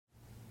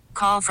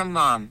Call from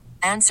mom.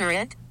 Answer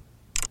it.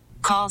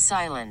 Call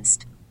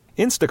silenced.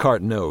 Instacart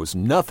knows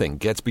nothing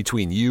gets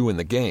between you and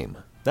the game.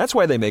 That's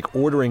why they make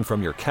ordering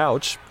from your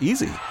couch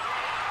easy.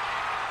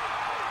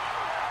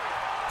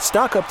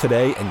 Stock up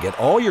today and get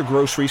all your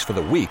groceries for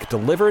the week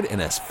delivered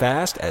in as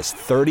fast as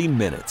 30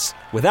 minutes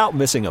without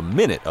missing a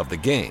minute of the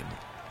game.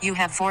 You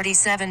have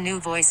 47 new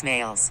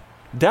voicemails.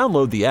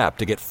 Download the app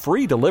to get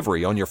free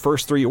delivery on your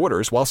first 3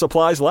 orders while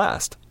supplies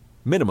last.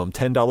 Minimum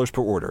 $10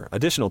 per order.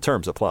 Additional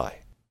terms apply.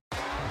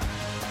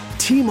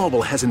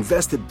 T-Mobile has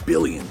invested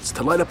billions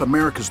to light up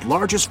America's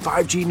largest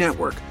 5G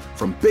network,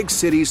 from big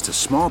cities to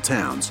small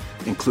towns,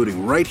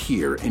 including right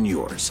here in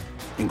yours.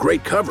 And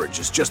great coverage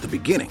is just the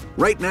beginning.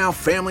 Right now,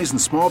 families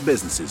and small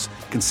businesses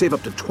can save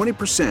up to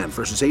 20%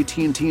 versus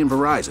AT&T and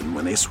Verizon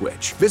when they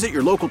switch. Visit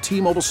your local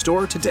T-Mobile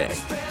store today.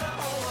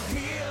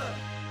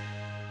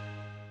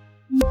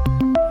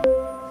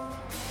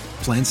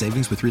 Plan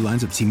savings with 3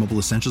 lines of T-Mobile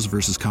Essentials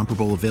versus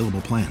comparable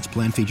available plans.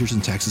 Plan features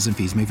and taxes and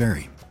fees may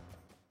vary.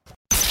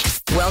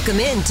 Welcome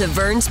in to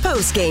Verns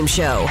postgame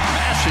show.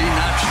 Massey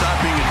not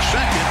stopping at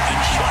second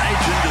and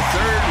slides into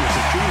third with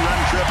a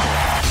 2-run triple.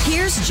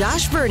 Here's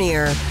Josh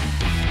Vernier.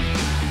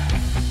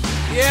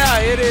 Yeah,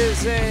 it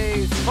is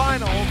a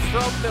final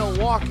from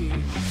Milwaukee.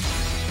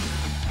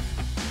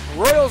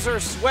 Royals are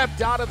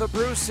swept out of the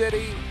Brew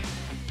City.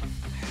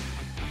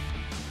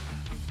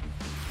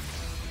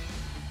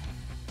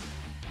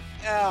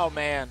 Oh,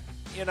 man.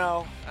 You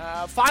know,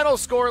 final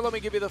score, let me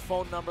give you the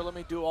phone number. Let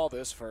me do all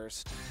this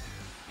first.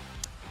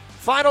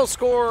 Final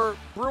score,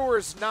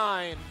 Brewers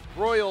 9,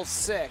 Royals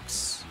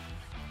 6.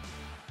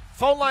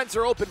 Phone lines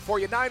are open for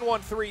you,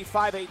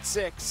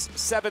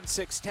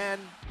 913-586-7610.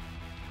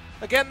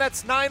 Again,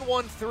 that's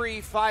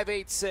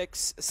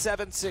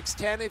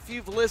 913-586-7610. If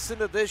you've listened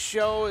to this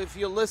show, if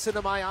you listen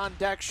to my On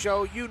Deck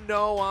show, you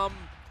know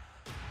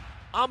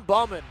I'm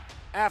bumming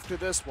after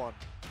this one.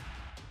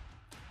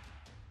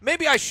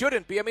 Maybe I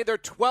shouldn't be. I mean, they're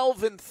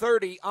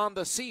 12-30 on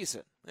the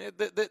season.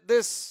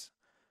 This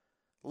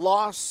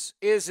loss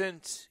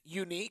isn't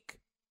unique.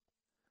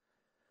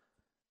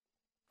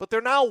 But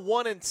they're now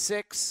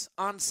 1-6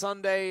 on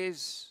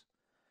Sundays.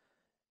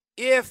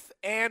 If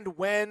and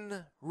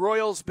when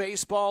Royals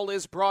baseball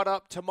is brought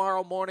up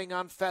tomorrow morning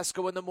on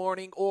Fesco in the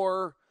morning,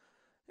 or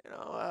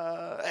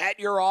at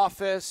your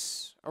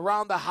office,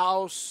 around the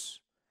house,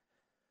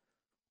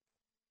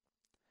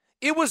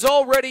 it was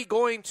already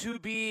going to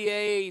be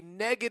a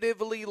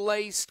negatively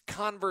laced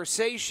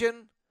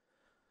conversation.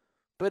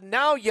 But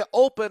now you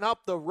open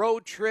up the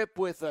road trip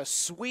with a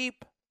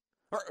sweep,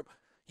 or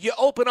you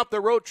open up the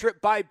road trip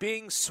by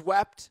being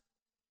swept.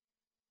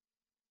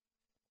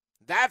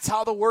 That's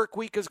how the work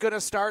week is going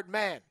to start.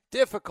 Man,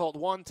 difficult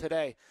one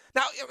today.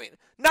 Now, I mean,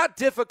 not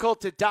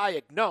difficult to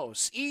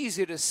diagnose.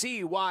 Easy to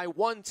see why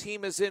one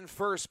team is in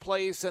first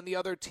place and the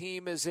other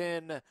team is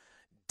in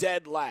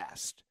dead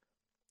last.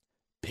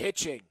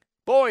 Pitching.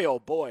 Boy, oh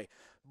boy.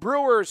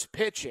 Brewers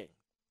pitching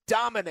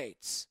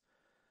dominates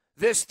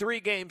this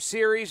 3-game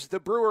series. The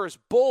Brewers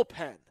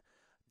bullpen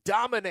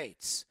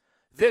dominates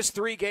this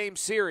 3-game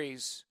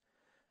series.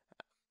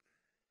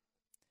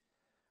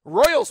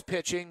 Royals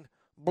pitching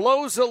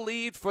blows a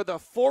lead for the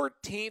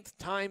 14th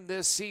time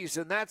this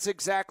season. That's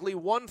exactly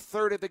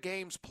 1/3 of the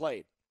games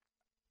played.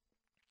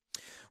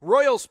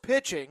 Royals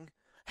pitching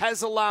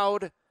has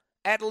allowed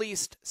at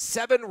least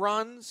 7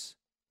 runs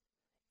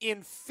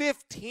in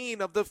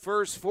 15 of the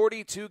first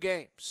 42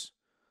 games.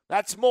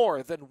 That's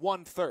more than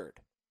 1/3.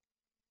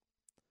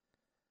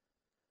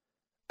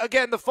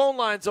 Again, the phone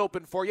line's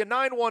open for you,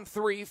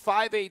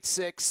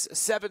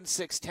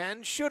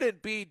 913-586-7610.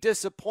 Shouldn't be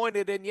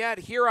disappointed, and yet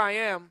here I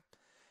am,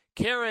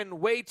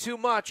 caring way too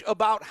much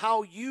about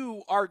how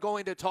you are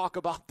going to talk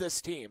about this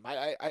team.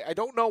 I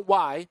don't know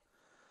why. I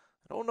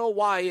don't know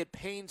why it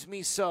pains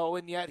me so,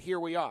 and yet here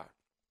we are.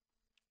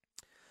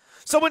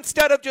 So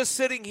instead of just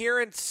sitting here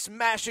and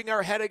smashing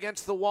our head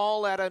against the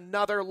wall at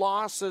another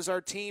loss as our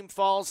team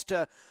falls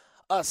to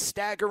a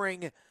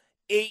staggering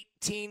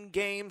 18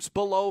 games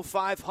below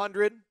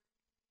 500,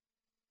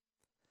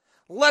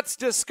 let's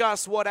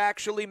discuss what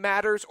actually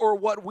matters, or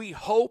what we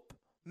hope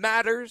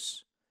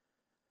matters.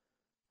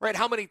 Right?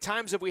 How many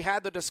times have we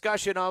had the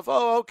discussion of,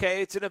 oh,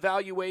 okay, it's an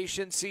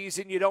evaluation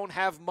season. You don't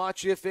have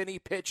much, if any,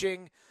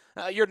 pitching.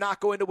 You're not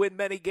going to win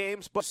many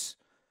games. But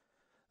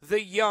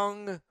the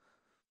young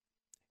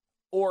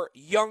or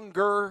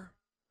younger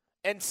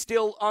and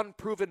still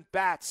unproven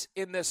bats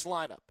in this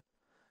lineup.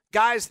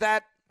 Guys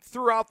that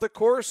throughout the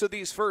course of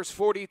these first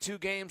 42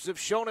 games have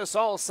shown us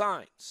all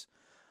signs.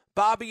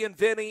 Bobby and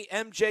Vinny,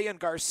 MJ and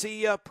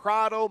Garcia,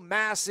 Prado,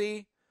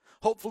 Massey.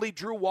 Hopefully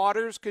Drew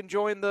Waters can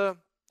join the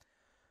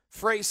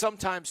fray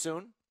sometime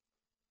soon.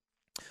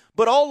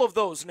 But all of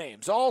those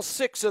names, all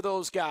 6 of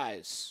those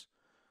guys,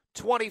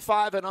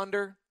 25 and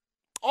under,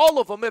 all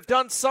of them have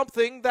done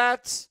something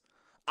that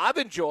I've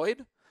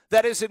enjoyed,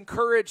 that has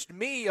encouraged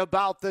me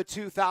about the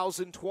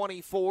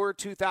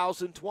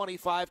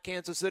 2024-2025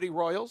 Kansas City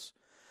Royals.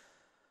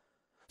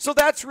 So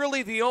that's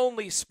really the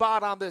only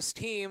spot on this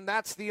team.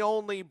 That's the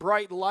only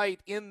bright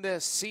light in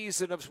this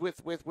season of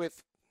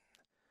with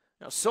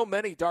So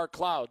many dark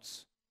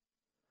clouds.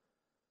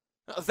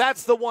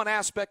 That's the one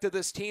aspect of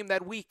this team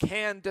that we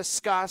can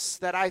discuss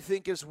that I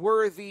think is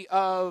worthy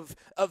of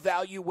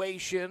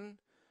evaluation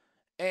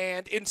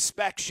and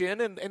inspection.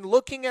 And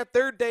looking at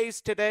their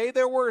days today,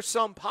 there were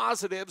some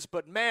positives,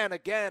 but man,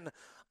 again,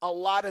 a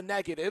lot of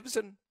negatives.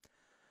 And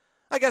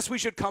I guess we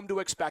should come to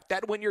expect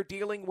that when you're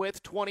dealing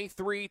with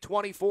 23,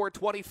 24,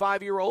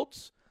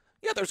 25-year-olds.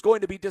 Yeah, there's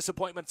going to be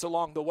disappointments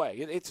along the way.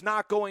 It's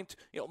not going to,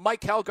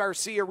 Maikel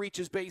Garcia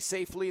reaches base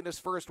safely in his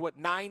first,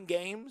 9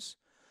 games?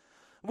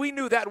 We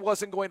knew that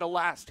wasn't going to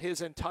last his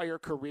entire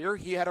career.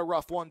 He had a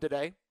rough one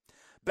today.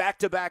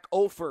 Back-to-back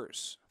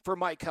offers for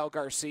Maikel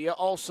Garcia.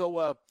 Also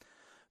a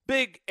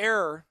big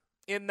error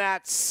in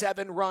that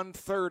 7-run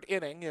third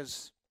inning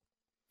is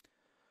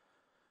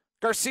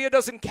Garcia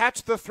doesn't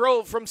catch the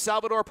throw from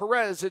Salvador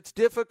Perez. It's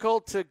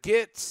difficult to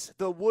get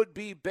the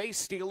would-be base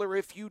stealer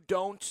if you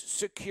don't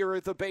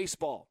secure the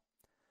baseball.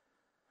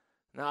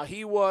 Now,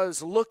 he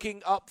was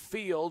looking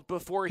upfield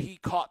before he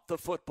caught the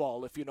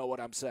football, if you know what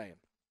I'm saying.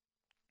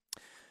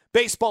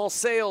 Baseball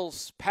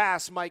sails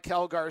past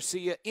Maikel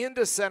Garcia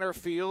into center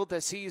field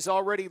as he's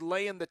already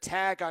laying the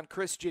tag on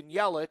Christian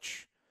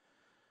Yelich.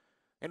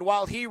 And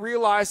while he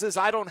realizes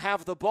I don't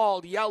have the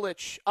ball,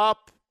 Yelich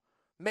up,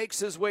 makes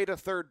his way to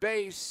third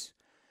base.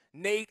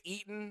 Nate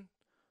Eaton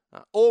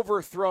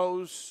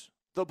overthrows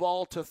the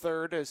ball to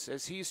third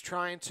as he's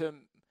trying to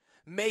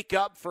make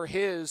up for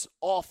his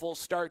awful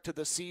start to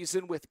the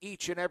season with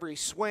each and every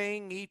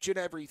swing, each and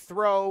every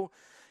throw.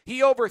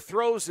 He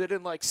overthrows it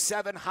and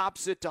 7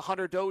 hops it to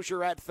Hunter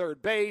Dozier at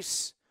third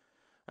base.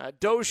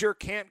 Dozier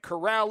can't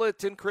corral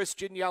it, and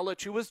Christian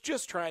Yelich, who was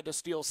just trying to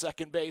steal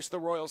second base, the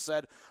Royals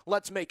said,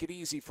 let's make it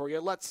easy for you.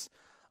 Let's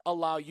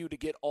allow you to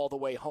get all the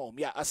way home.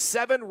 Yeah, a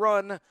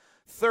 7-run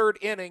third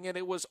inning, and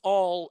it was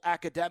all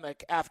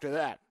academic after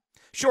that.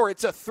 Sure,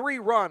 it's a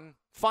 3-run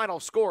final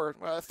score,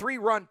 a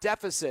 3-run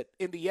deficit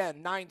in the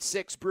end,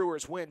 9-6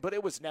 Brewers win, but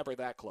it was never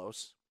that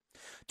close.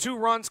 2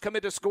 runs come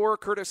in to score,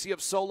 courtesy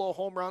of solo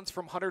home runs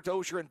from Hunter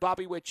Dozier and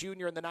Bobby Witt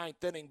Jr. in the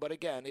 9th inning. But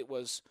again, it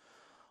was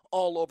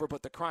all over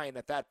but the crying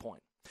at that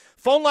point.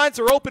 Phone lines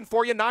are open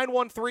for you,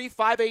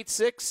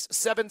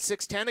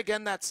 913-586-7610.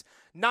 Again, that's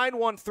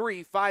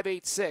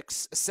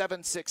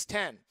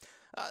 913-586-7610.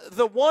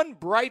 The one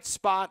bright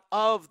spot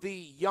of the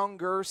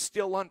younger,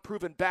 still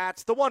unproven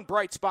bats, the one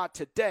bright spot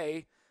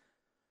today,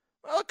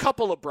 a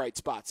couple of bright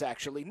spots,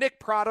 actually. Nick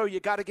Pratto, you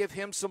got to give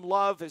him some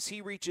love as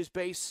he reaches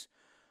base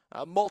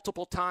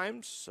multiple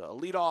times. A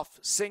leadoff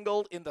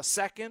single in the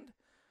second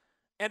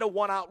and a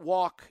 1-out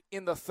walk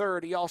in the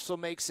third. He also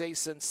makes a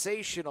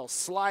sensational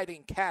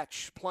sliding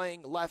catch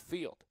playing left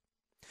field.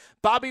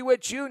 Bobby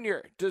Witt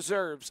Jr.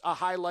 deserves a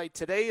highlight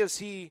today as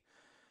he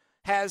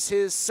has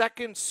his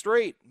second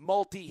straight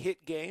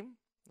multi-hit game.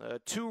 A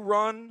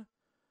 2-run,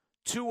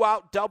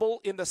 2-out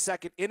double in the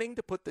second inning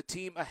to put the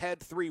team ahead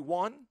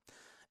 3-1.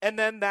 And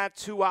then that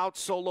 2-out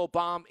solo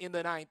bomb in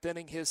the 9th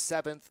inning, his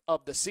 7th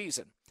of the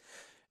season.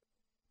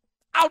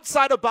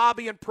 Outside of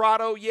Bobby and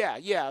Pratto,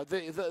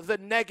 the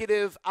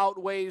negative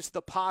outweighs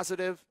the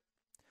positive.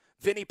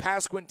 Vinny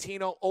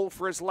Pasquantino 0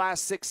 for his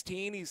last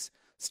 16. He's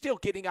still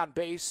getting on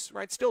base,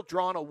 right? Still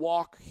drawing a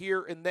walk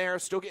here and there,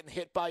 still getting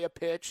hit by a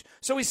pitch.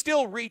 So he's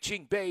still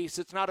reaching base.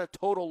 It's not a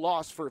total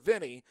loss for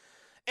Vinny.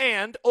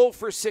 And 0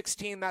 for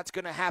 16, that's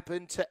going to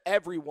happen to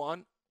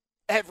everyone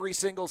every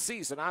single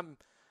season. I'm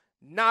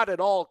not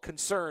at all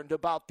concerned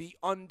about the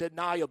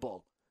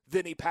undeniable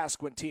Vinny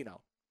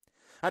Pasquantino.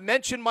 I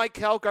mentioned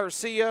Maikel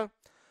Garcia.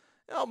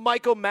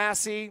 Michael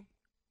Massey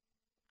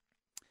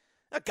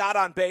got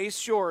on base,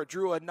 sure,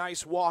 drew a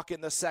nice walk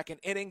in the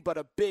second inning, but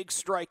a big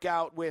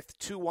strikeout with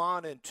 2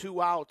 on and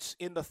 2 outs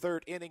in the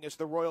third inning as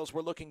the Royals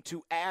were looking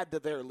to add to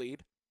their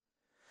lead.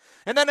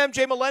 And then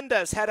MJ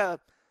Melendez had I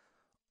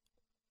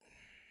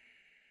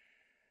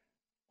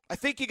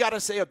think you got to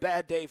say a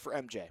bad day for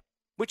MJ,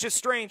 which is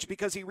strange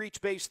because he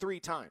reached base 3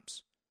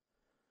 times.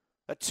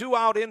 A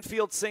 2-out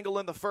infield single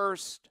in the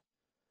first,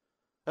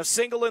 a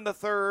single in the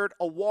third,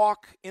 a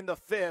walk in the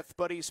 5th,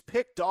 but he's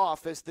picked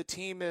off as the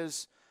team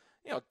is,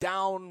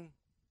 down,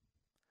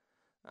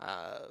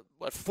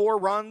 4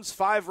 runs,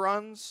 5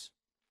 runs?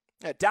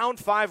 Down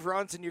 5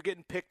 runs and you're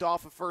getting picked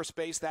off of first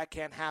base. That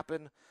can't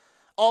happen.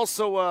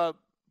 Also,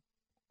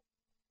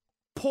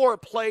 poor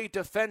play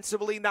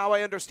defensively. Now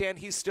I understand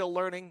he's still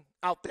learning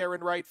out there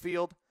in right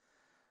field.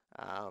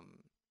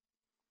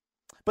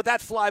 But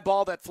that fly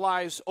ball that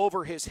flies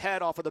over his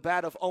head off of the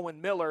bat of Owen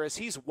Miller, as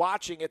he's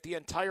watching it the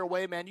entire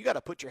way, man, you got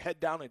to put your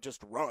head down and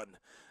just run.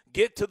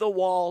 Get to the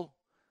wall,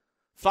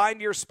 find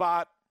your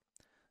spot,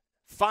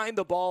 find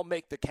the ball,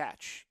 make the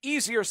catch.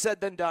 Easier said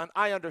than done.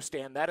 I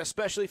understand that,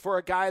 especially for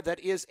a guy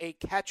that is a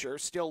catcher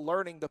still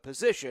learning the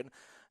position.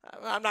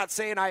 I'm not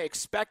saying I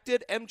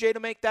expected MJ to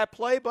make that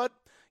play, but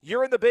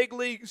you're in the big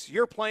leagues.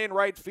 You're playing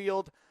right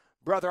field.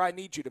 Brother, I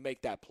need you to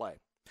make that play.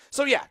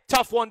 So,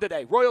 tough one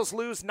today. Royals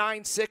lose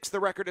 9-6.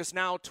 The record is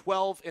now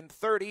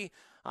 12-30.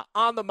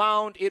 On the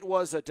mound, it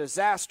was a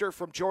disaster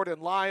from Jordan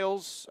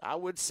Lyles. I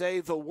would say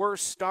the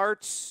worst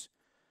starts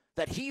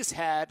that he's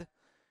had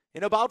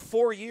in about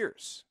 4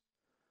 years.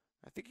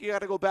 I think you got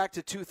to go back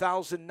to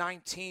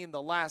 2019,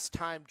 the last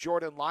time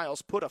Jordan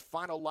Lyles put a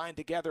final line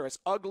together as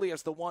ugly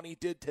as the one he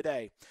did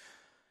today.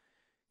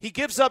 He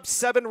gives up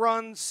 7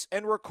 runs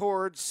and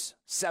records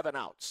 7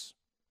 outs.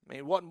 I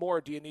mean, what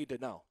more do you need to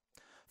know?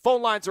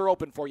 Phone lines are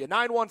open for you.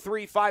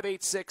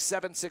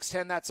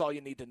 913-586-7610. That's all you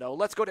need to know.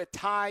 Let's go to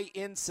Ty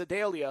in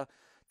Sedalia.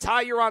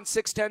 Ty, you're on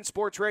 610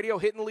 Sports Radio,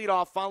 hitting lead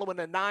off following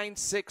a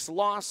 9-6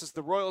 loss as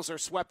the Royals are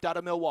swept out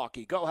of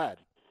Milwaukee. Go ahead.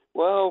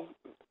 Well,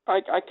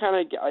 I kind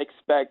of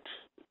expect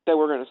that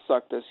we're going to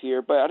suck this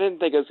year, but I didn't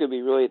think it was going to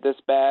be really this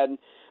bad.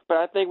 But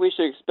I think we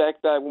should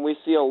expect that when we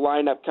see a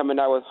lineup coming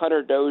out with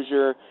Hunter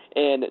Dozier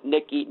and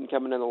Nick Eaton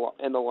coming in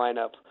the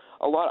lineup.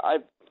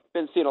 I've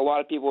been seeing a lot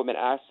of people have been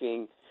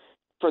asking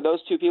for those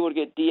two people to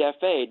get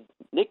DFA'd.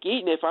 Nick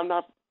Eaton, if I'm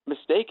not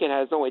mistaken,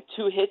 has only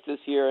 2 hits this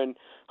year, and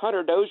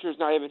Hunter Dozier's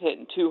not even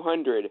hitting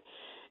 200.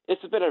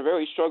 It's been a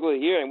very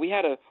struggling year, and we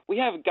have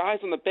guys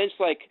on the bench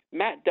like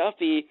Matt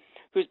Duffy,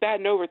 who's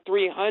batting over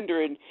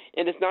 300, and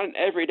it's not an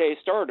everyday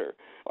starter.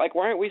 Like,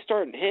 why aren't we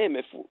starting him?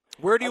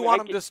 Where do you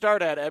want him to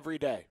start at every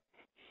day?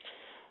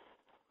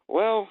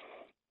 Well,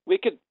 we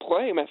could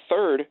play him at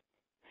third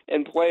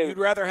and play. You'd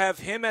rather have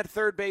him at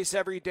third base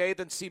every day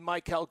than see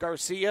Michael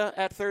Garcia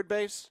at third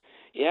base?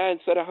 Yeah,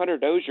 instead of Hunter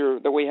Dozier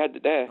that we had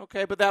today.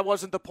 Okay, but that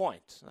wasn't the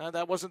point.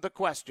 That wasn't the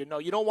question. No,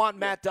 you don't want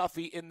Matt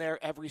Duffy in there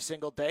every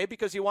single day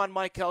because you want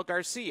Michael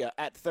Garcia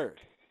at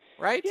third,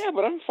 right? Yeah,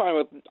 but I'm fine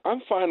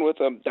with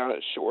him down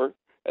at short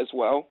as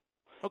well.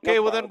 Okay,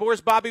 well then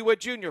where's Bobby Witt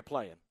Jr.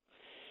 playing?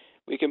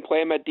 We can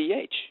play him at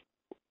DH.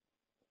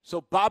 So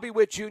Bobby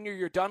Witt Jr.,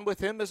 you're done with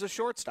him as a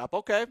shortstop.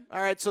 Okay.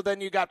 All right, so then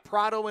you got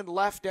Prado in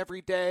left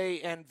every day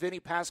and Vinny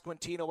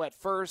Pasquantino at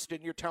first,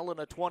 and you're telling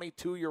a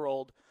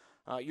 22-year-old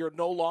you're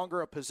no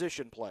longer a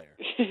position player.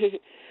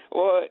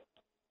 Well,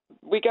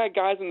 we got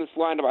guys in this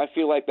lineup I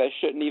feel like that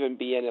shouldn't even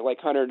be in it, like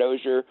Hunter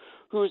Dozier,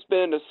 who's been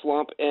in a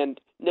slump, and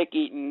Nick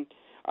Eaton.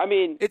 I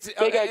mean,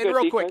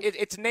 real quick,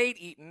 it's Nate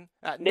Eaton.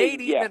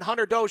 Nate Eaton and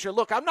Hunter Dozier.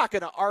 Look, I'm not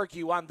going to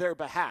argue on their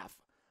behalf.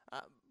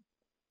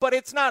 But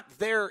it's not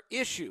their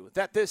issue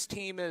that this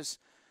team is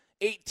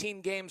 18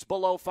 games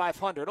below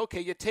 500.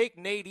 Okay, you take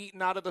Nate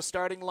Eaton out of the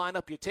starting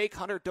lineup. You take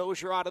Hunter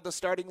Dozier out of the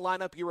starting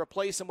lineup. You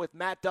replace him with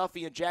Matt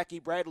Duffy and Jackie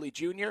Bradley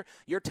Jr.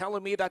 You're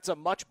telling me that's a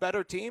much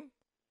better team?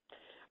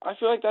 I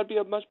feel like that'd be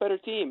a much better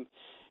team.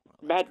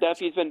 Matt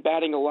Duffy's been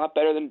batting a lot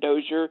better than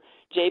Dozier.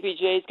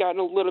 JBJ's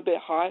gotten a little bit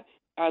hot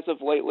as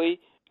of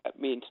lately. I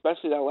mean,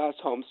 especially that last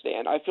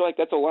homestand. I feel like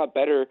that's a lot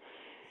better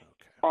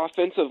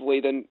offensively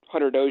than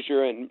Hunter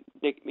Dozier and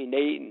Nate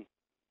Eaton.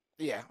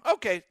 Yeah.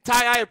 Okay.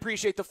 Ty, I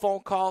appreciate the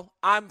phone call.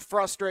 I'm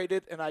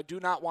frustrated, and I do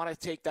not want to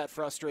take that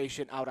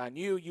frustration out on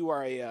you.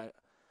 You're a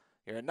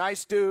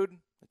nice dude.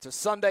 It's a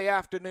Sunday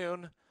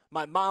afternoon.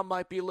 My mom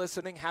might be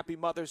listening. Happy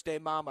Mother's Day,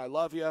 Mom. I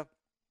love you.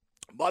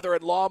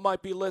 Mother-in-law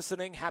might be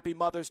listening. Happy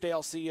Mother's Day.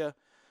 I'll see you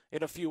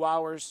in a few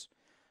hours.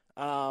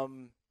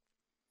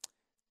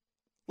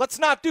 Let's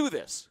not do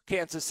this,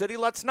 Kansas City.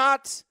 Let's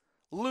not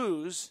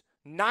lose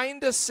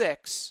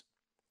 9-6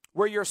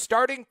 where your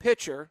starting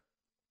pitcher,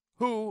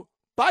 who,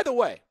 by the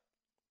way,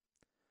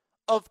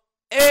 of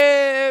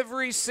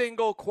every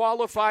single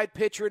qualified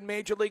pitcher in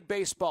Major League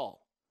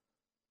Baseball,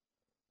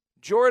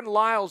 Jordan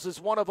Lyles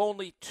is one of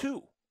only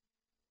 2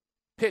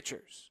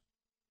 pitchers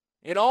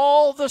in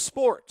all the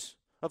sports,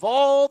 of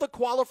all the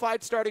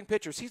qualified starting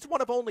pitchers. He's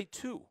one of only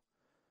 2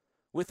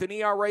 with an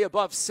ERA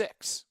above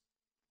 6.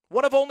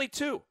 One of only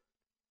 2.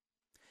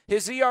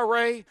 His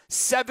ERA,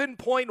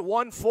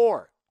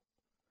 7.14.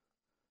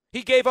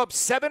 He gave up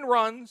 7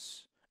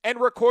 runs and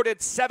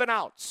recorded 7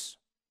 outs.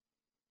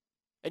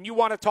 And you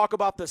want to talk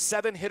about the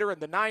 7-hitter and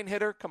the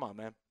 9-hitter? Come on,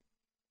 man.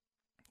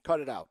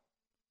 Cut it out.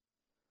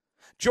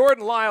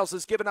 Jordan Lyles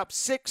has given up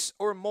 6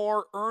 or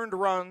more earned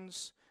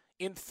runs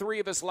in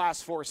 3 of his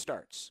last 4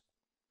 starts.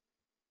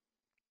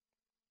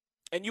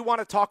 And you want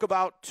to talk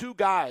about 2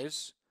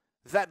 guys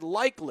that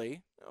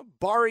likely,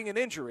 barring an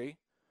injury,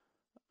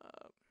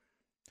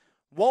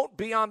 won't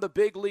be on the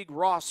big league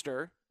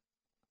roster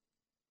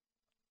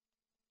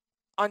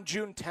on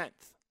June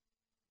 10th.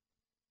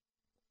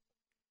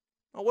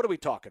 Well, what are we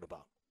talking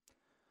about?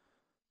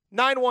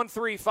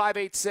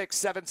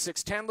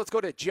 913-586-7610. Let's go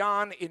to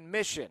John in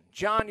Mission.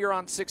 John, you're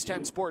on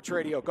 610 Sports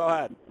Radio. Go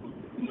ahead.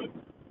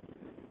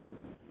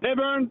 Hey,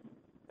 Vern.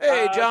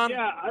 Hey, John.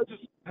 Yeah,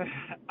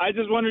 I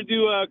just wanted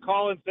to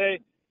call and say,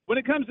 when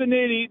it comes to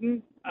Nate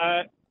Eaton,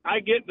 I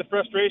get the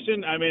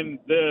frustration. I mean,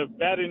 the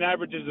batting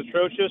average is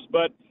atrocious,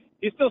 but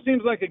he still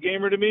seems like a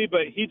gamer to me,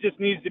 but he just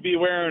needs to be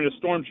wearing a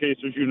Storm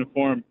Chasers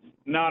uniform,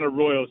 not a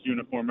Royals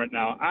uniform right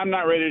now. I'm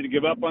not ready to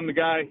give up on the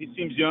guy. He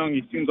seems young.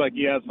 He seems like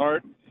he has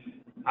heart.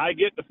 I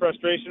get the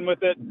frustration with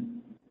it,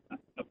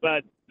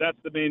 but that's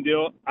the main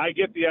deal. I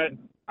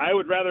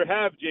would rather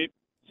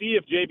see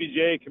if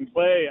JBJ can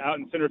play out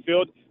in center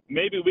field.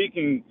 Maybe we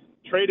can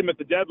trade him at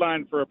the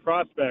deadline for a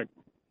prospect.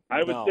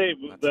 I would say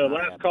the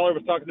last caller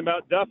was talking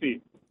about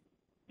Duffy.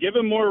 Give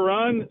him more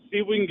run, see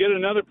if we can get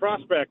another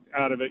prospect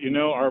out of it. You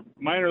know, our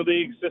minor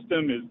league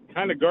system is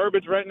kind of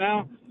garbage right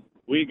now.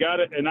 we got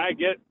it, and I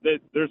get that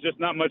there's just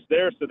not much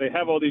there, so they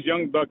have all these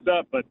young bucks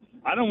up. But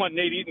I don't want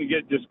Nate Eaton to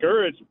get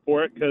discouraged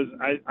for it because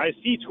I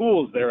see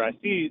tools there. I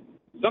see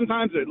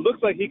sometimes it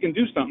looks like he can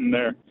do something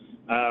there.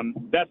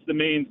 That's the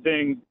main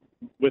thing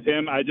with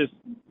him.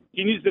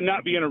 He needs to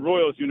not be in a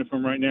Royals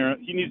uniform right now.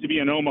 He needs to be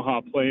in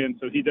Omaha playing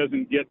so he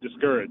doesn't get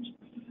discouraged.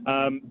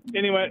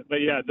 Anyway,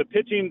 but yeah, the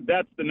pitching,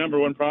 that's the number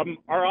one problem.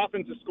 Our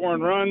offense is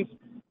scoring runs.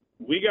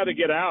 We got to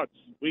get outs.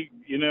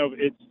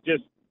 It's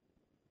just,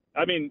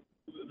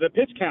 the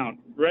pitch count,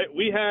 right?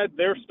 We had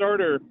their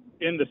starter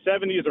in the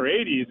 70s or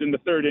 80s in the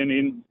third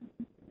inning,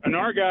 and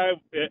our guy,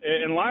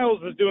 and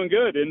Lyles was doing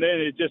good, and then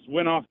it just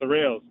went off the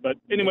rails. But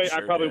anyway,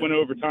 I probably went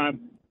overtime.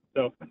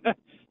 So,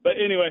 but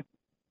anyway,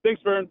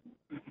 thanks, Vern.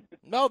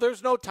 No,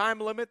 there's no time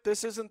limit.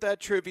 This isn't that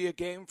trivia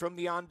game from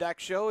the On Deck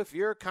Show. If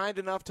you're kind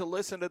enough to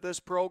listen to this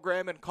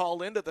program and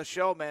call into the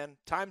show, man,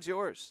 time's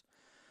yours.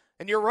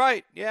 And you're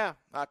right, yeah.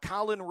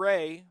 Colin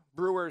Ray,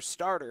 Brewers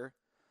starter,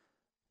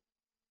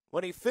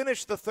 when he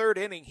finished the third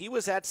inning, he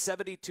was at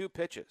 72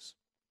 pitches.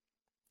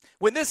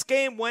 When this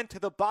game went to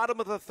the bottom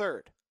of the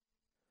third,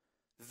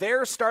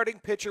 their starting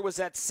pitcher was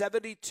at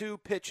 72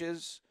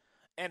 pitches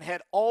and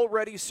had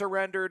already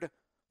surrendered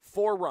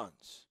 4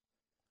 runs.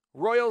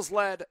 Royals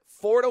led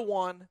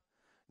 4-1.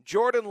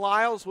 Jordan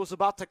Lyles was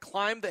about to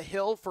climb the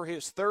hill for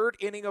his third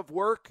inning of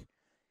work.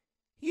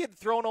 He had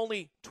thrown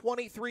only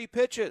 23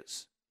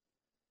 pitches.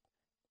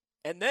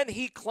 And then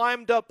he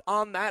climbed up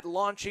on that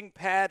launching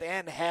pad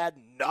and had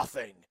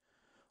nothing.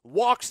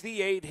 Walks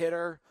the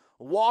 8-hitter,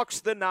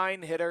 walks the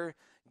 9-hitter,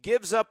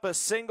 gives up a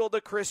single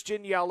to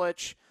Christian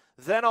Yelich.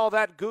 Then all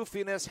that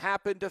goofiness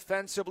happened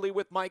defensively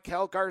with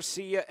Michael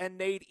Garcia and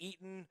Nate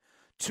Eaton.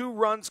 2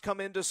 runs come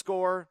in to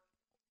score.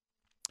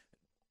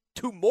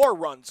 2 more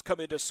runs come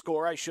in to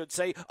score, I should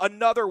say.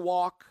 Another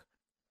walk.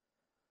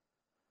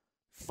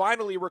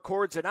 Finally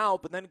records an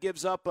out, but then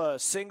gives up a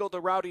single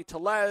to Rowdy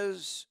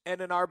Tellez and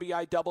an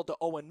RBI double to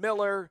Owen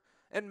Miller.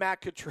 And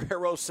Matt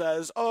Contreras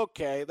says,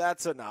 okay,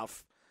 that's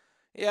enough.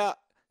 Yeah,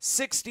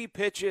 60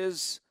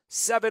 pitches,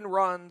 7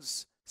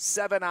 runs,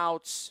 7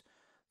 outs.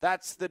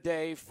 That's the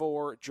day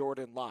for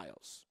Jordan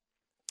Lyles.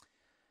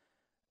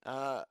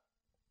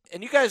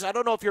 And you guys, I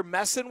don't know if you're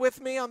messing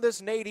with me on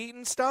this Nate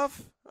Eaton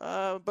stuff,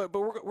 but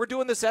we're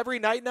doing this every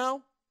night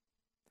now,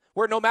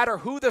 where no matter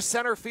who the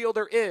center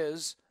fielder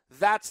is,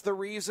 that's the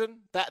reason,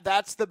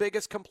 that's the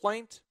biggest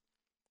complaint.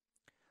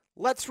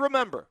 Let's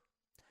remember,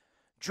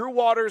 Drew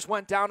Waters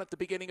went down at the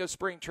beginning of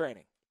spring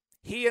training.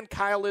 He and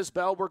Kyle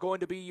Isbell were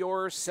going to be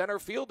your center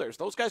fielders.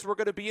 Those guys were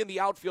going to be in the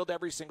outfield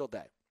every single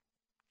day.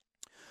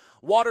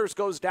 Waters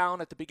goes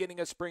down at the beginning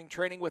of spring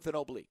training with an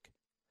oblique.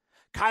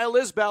 Kyle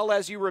Isbell,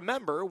 as you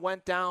remember,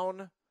 went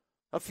down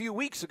a few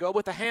weeks ago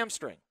with a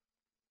hamstring.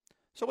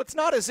 So it's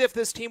not as if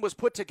this team was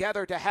put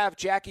together to have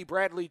Jackie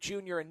Bradley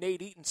Jr. and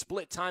Nate Eaton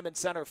split time in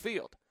center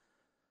field.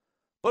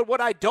 But what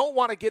I don't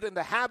want to get in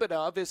the habit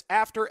of is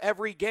after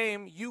every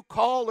game, you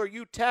call or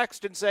you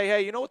text and say,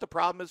 hey, you know what the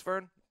problem is,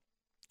 Vern?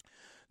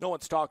 No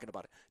one's talking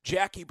about it.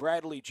 Jackie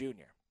Bradley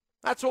Jr.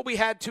 That's what we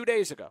had 2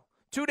 days ago.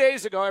 2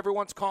 days ago,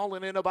 everyone's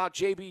calling in about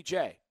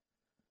JBJ.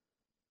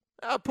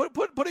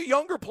 Put a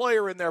younger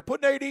player in there.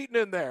 Put Nate Eaton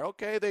in there.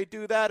 Okay, they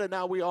do that, and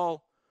now we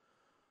all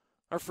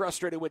are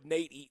frustrated with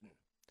Nate Eaton,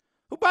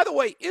 who, by the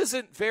way,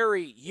 isn't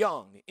very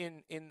young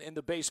in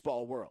the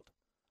baseball world.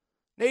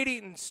 Nate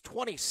Eaton's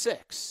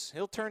 26.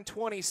 He'll turn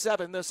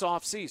 27 this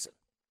offseason.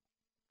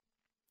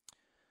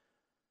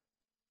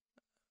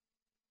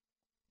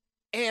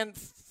 And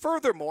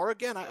furthermore,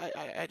 again,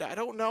 I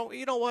don't know.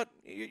 You know what?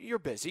 You're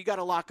busy. You got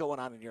a lot going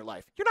on in your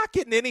life. You're not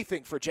getting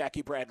anything for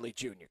Jackie Bradley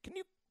Jr. Can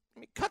you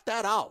cut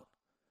that out?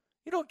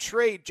 You don't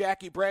trade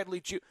Jackie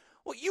Bradley Jr.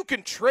 Well, you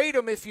can trade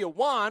him if you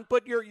want,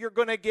 but you're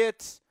going to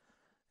get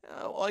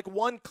like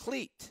 1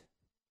 cleat.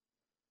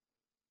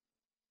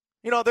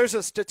 You know, there's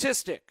a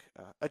statistic,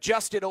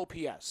 adjusted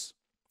OPS.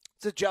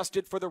 It's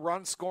adjusted for the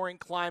run-scoring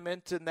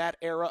climate in that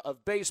era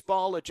of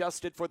baseball,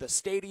 adjusted for the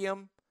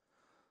stadium.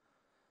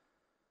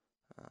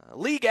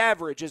 League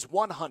average is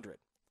 100.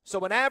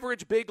 So an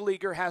average big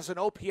leaguer has an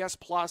OPS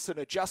plus, an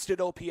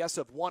adjusted OPS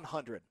of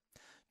 100.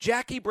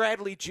 Jackie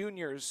Bradley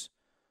Jr.'s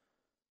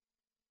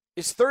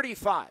is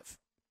 35.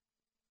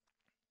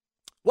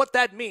 What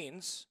that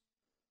means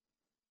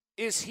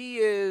is he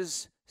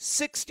is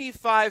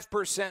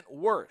 65%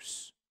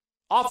 worse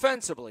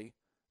offensively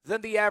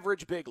than the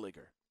average big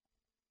leaguer.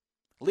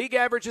 League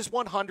average is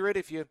 100.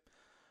 If you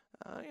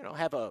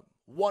have a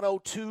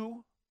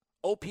 102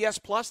 OPS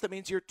plus, that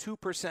means you're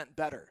 2%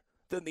 better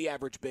than the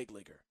average big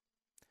leaguer.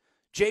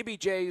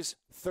 JBJ's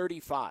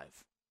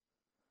 35.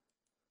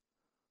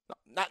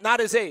 Not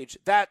his age.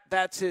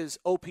 That's his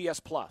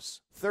OPS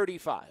plus,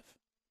 35.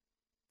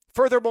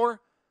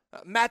 Furthermore,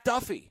 Matt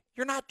Duffy.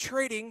 You're not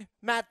trading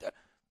Matt.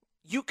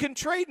 You can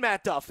trade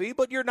Matt Duffy,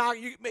 but you're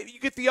not. You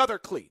get the other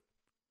cleat.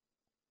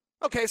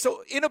 Okay,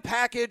 so in a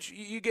package,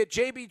 you get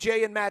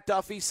JBJ and Matt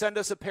Duffy. Send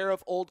us a pair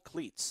of old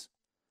cleats.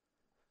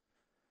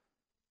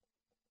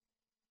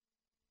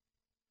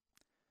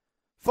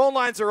 Phone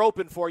lines are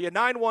open for you,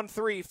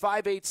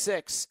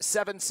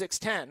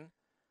 913-586-7610.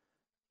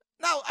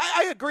 Now,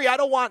 I agree. I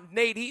don't want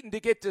Nate Eaton to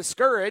get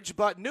discouraged,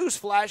 but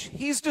newsflash,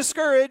 he's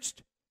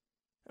discouraged.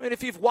 I mean,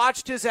 if you've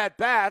watched his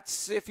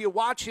at-bats, if you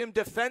watch him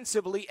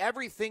defensively,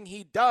 everything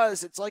he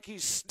does, it's like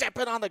he's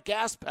stepping on the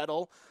gas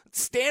pedal,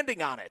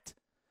 standing on it.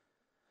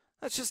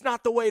 That's just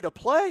not the way to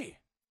play.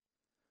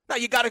 Now,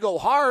 you got to go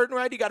hard,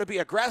 right? You got to be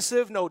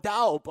aggressive, no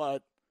doubt,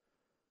 but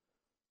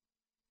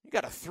you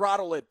got to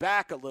throttle it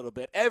back a little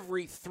bit.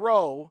 Every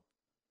throw,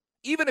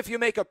 even if you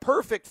make a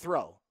perfect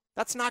throw,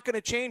 that's not going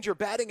to change your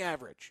batting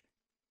average.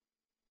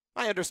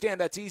 I understand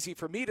that's easy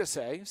for me to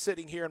say,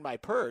 sitting here in my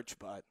perch,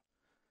 but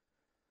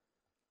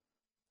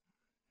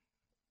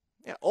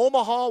yeah,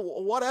 Omaha,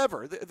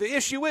 whatever. The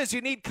issue is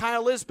you need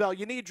Kyle Isbell.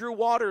 You need Drew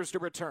Waters to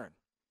return.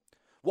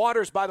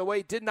 Waters, by the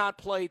way, did not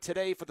play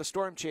today for the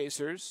Storm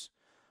Chasers.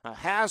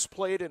 Has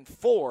played in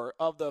 4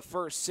 of the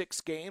first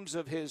 6 games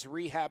of his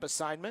rehab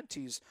assignment.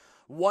 He's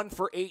 1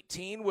 for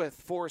 18 with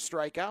 4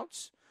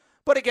 strikeouts.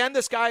 But again,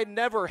 this guy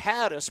never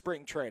had a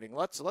spring training.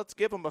 Let's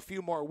give him a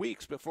few more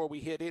weeks before we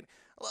hit it.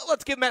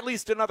 Let's give him at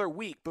least another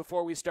week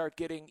before we start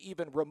getting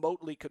even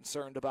remotely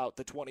concerned about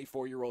the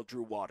 24-year-old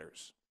Drew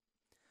Waters.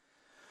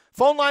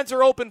 Phone lines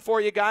are open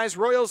for you guys.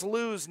 Royals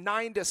lose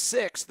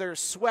 9-6. They're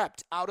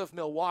swept out of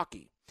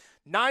Milwaukee.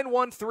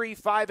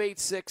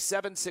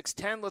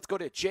 913-586-7610. Let's go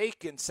to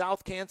Jake in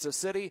South Kansas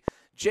City.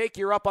 Jake,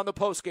 you're up on the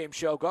postgame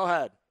show. Go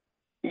ahead.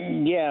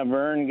 Yeah,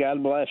 Vern,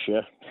 God bless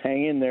you.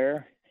 Hang in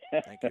there.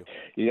 Thank you.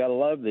 You got to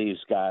love these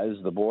guys,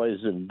 the boys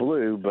in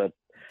blue, but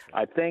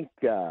I think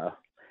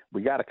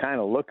we got to kind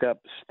of look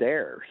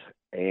upstairs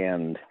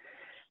and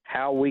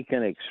how we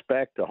can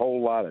expect a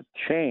whole lot of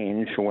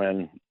change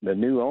when the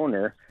new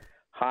owner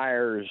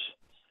hires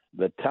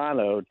the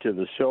Tano to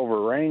the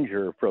Silver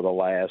Ranger for the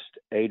last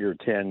 8 or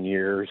 10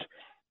 years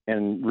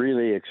and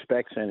really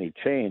expects any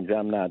change.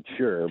 I'm not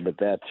sure, but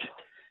that's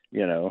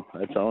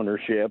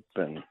ownership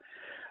and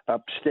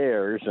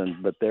upstairs,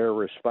 but they're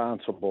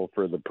responsible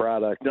for the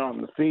product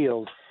on the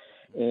field.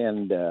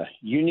 And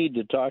you need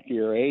to talk to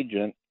your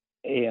agent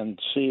and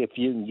see if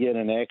you can get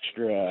an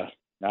extra,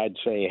 I'd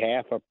say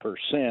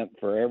 0.5%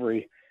 for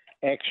every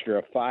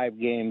extra 5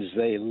 games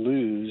they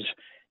lose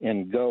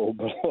and go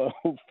below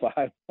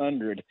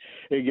 500.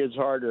 It gets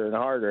harder and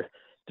harder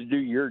to do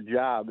your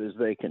job as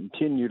they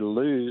continue to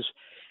lose,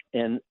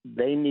 and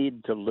they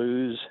need to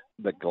lose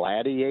the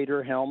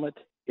Gladiator helmet.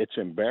 It's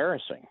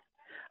embarrassing.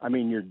 I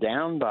mean, you're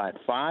down by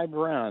 5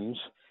 runs,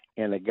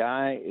 and a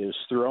guy is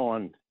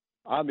throwing,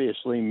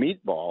 obviously,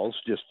 meatballs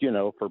just,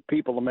 for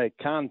people to make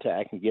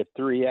contact and get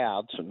 3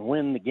 outs and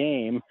win the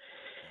game.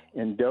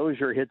 And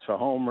Dozier hits a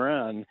home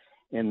run,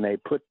 and they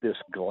put this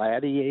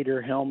Gladiator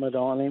helmet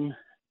on him.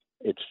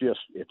 It's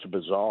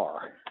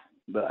bizarre.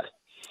 But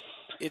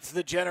it's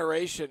the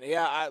generation.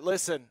 Yeah, I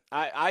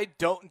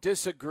don't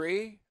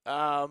disagree,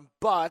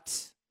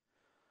 but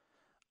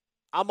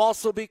I'm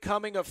also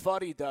becoming a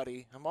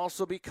fuddy-duddy. I'm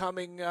also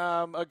becoming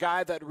a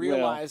guy that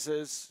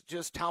realizes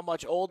just how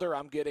much older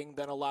I'm getting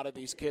than a lot of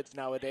these kids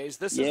nowadays.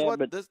 This is really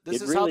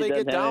how they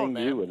get down,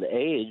 man. It really doesn't have anything to do with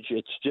age.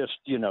 It's just,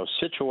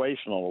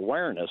 situational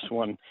awareness.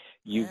 When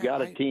you've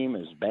got a team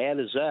as bad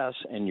as us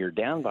and you're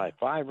down by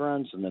 5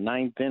 runs in the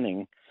 9th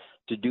inning,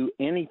 to do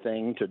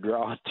anything to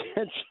draw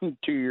attention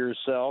to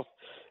yourself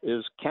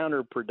is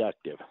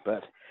counterproductive.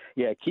 But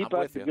yeah, keep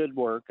up the good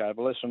work. I've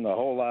listened to a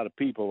whole lot of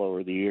people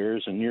over the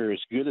years, and you're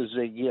as good as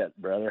they get,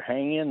 brother.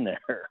 Hang in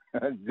there.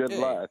 Good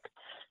luck.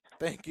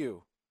 Thank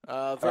you.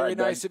 Very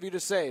nice of you to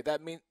say.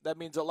 That means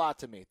a lot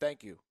to me.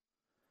 Thank you.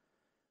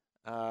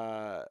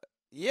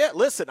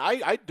 Listen,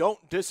 I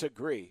don't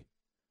disagree.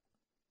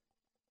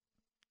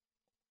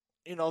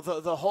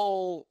 The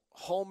whole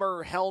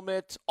Homer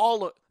helmet,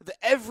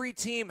 every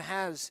team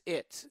has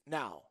it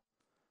now,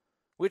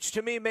 which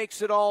to me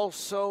makes it all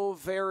so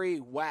very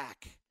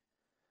whack.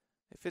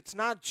 If it's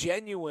not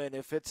genuine,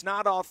 if it's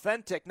not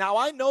authentic. Now,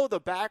 I know the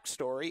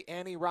backstory.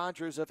 Annie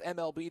Rogers of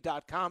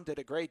MLB.com did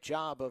a great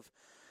job of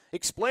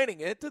explaining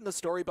it, and the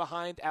story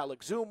behind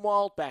Alex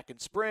Zumwalt back in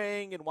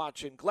spring and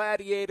watching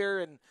Gladiator.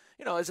 And,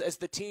 as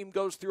the team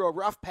goes through a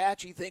rough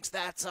patch, he thinks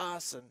that's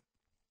us. And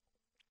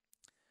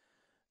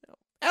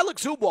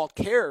Alex Zumwalt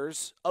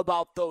cares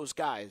about those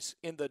guys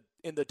in the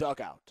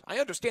dugout. I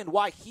understand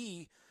why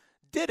he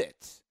did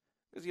it.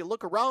 Because you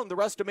look around the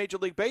rest of Major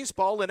League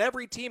Baseball, and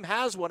every team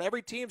has one.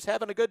 Every team's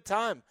having a good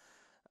time.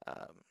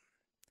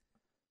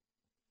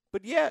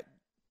 But yeah,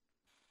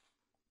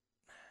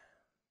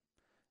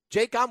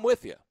 Jake, I'm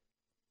with you.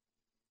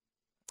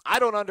 I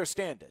don't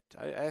understand it.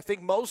 I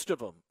think most of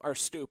them are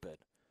stupid.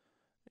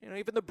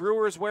 Even the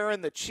Brewers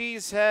wearing the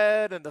cheese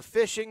head and the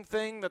fishing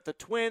thing that the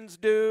Twins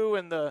do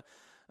and the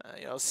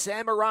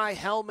samurai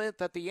helmet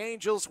that the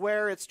Angels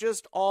wear. It's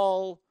just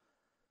all.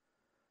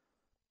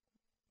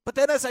 But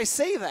then as I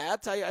say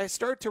that, I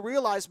start to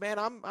realize, man,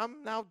 I'm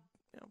now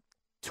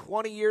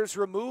 20 years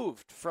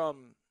removed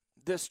from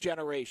this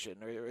generation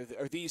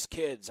or these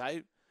kids.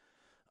 I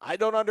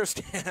don't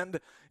understand,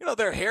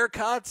 their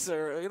haircuts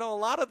or, a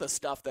lot of the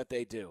stuff that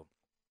they do.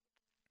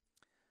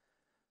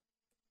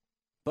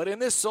 But in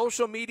this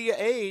social media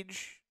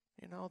age,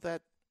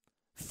 that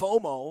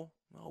FOMO,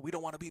 well, we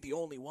don't want to be the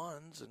only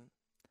ones. And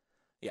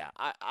yeah,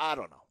 I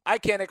don't know. I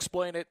can't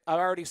explain it. I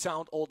already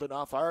sound old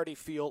enough. I already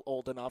feel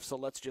old enough, so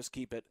let's just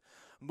keep it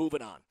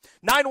moving on.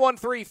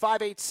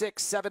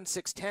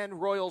 913-586-7610.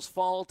 Royals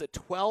fall to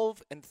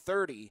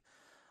 12-30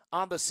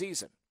 on the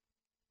season.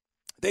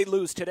 They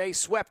lose today,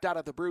 swept out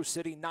of the Brew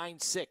City,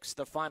 9-6,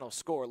 the final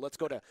score. Let's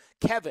go to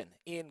Kevin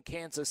in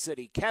Kansas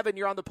City. Kevin,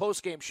 you're on the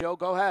postgame show.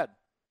 Go ahead.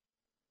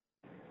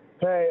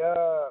 Hey,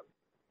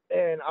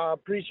 and I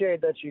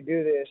appreciate that you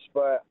do this,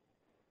 but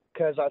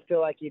because I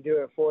feel like you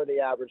do it for the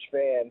average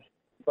fan.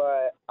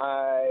 But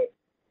I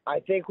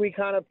think we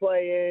kind of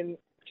play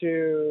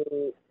into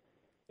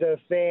the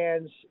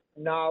fans'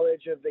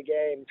 knowledge of the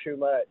game too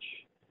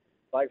much.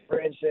 Like, for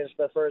instance,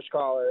 the first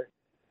caller,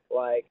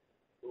 like,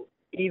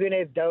 even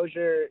if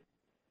Dozier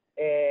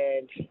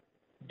and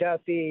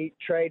Duffy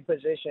trade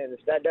positions,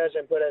 that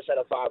doesn't put us at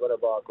a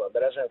 500 ball club. That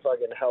doesn't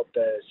fucking help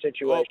the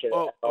situation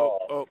at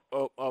all.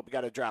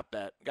 Got to drop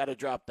that.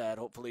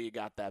 Hopefully you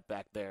got that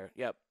back there.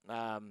 Yep.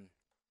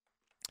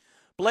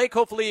 Blake,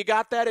 hopefully you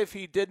got that. If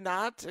he did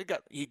not,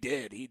 he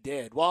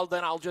did. Well,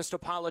 then I'll just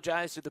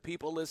apologize to the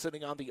people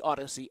listening on the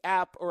Odyssey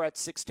app or at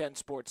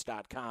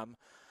 610sports.com.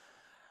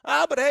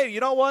 But hey,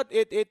 you know what?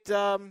 It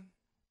been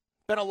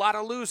a lot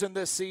of losing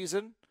this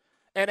season.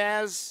 And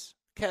as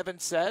Kevin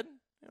said,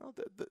 you know,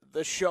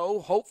 the show,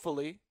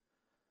 hopefully,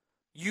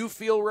 you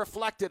feel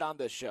reflected on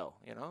this show.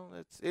 You know,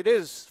 it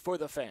is for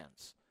the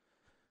fans.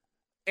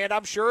 And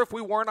I'm sure if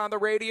we weren't on the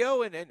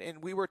radio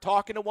and we were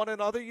talking to one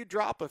another, you'd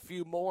drop a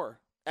few more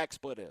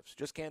expletives.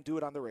 Just can't do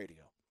it on the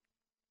radio.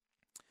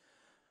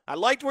 I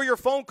liked where your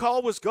phone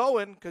call was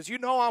going because you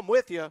know I'm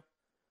with you.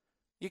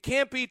 You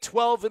can't be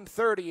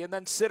 12-30 and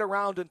then sit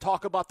around and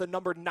talk about the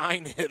number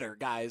 9 hitter,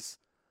 guys.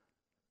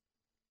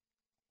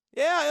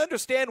 Yeah, I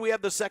understand we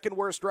have the second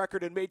worst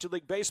record in Major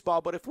League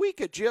Baseball, but if we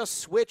could just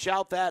switch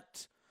out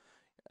that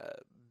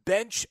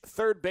bench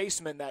third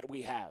baseman that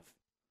we have,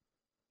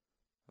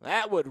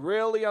 that would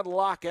really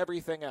unlock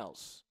everything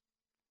else.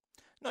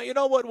 Now, you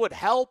know what would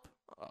help?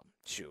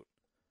 Shoot.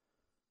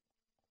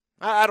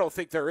 I don't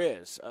think there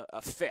is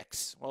a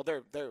fix. Well,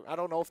 I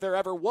don't know if there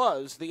ever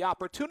was the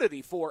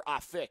opportunity for a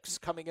fix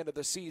coming into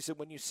the season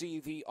when you see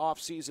the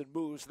offseason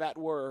moves that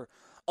were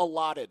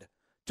allotted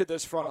to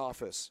this front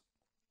office.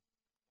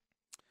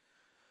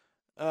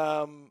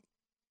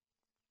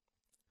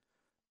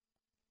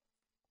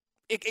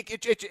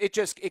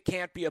 It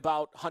can't be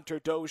about Hunter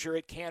Dozier.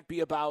 It can't be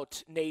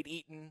about Nate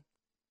Eaton.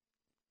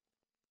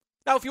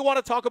 Now, if you want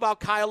to talk about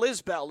Kyle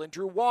Isbell and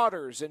Drew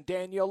Waters and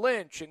Daniel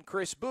Lynch and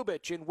Chris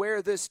Bubich and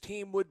where this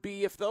team would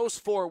be if those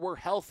four were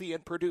healthy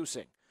and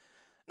producing.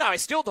 Now, I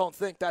still don't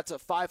think that's a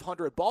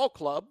 500 ball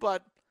club,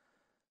 but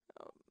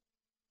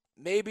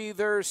maybe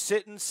they're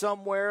sitting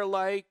somewhere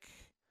like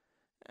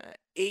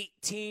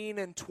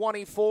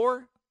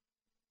 18-24.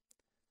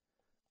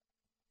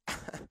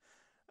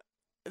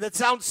 That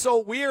sounds so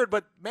weird,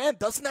 but man,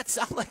 doesn't that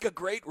sound like a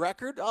great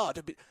record?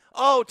 To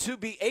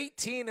be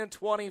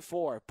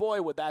 18-24.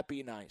 Boy, would that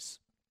be nice.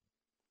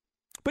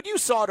 But you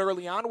saw it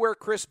early on where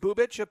Chris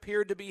Bubich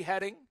appeared to be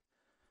heading.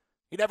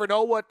 You never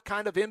know what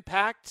kind of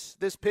impact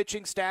this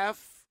pitching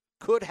staff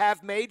could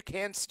have made,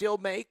 can still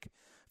make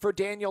for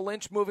Daniel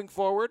Lynch moving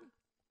forward.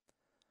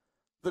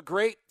 The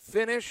great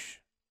finish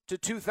to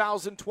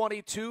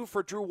 2022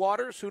 for Drew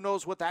Waters. Who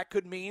knows what that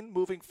could mean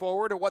moving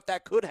forward or what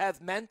that could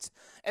have meant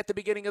at the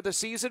beginning of the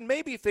season.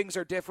 Maybe things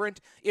are different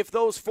if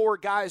those four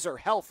guys are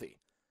healthy.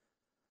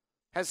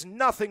 Has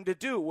nothing to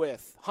do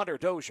with Hunter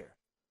Dozier.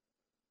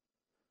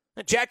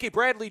 And Jackie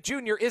Bradley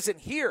Jr.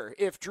 isn't here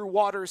if Drew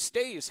Waters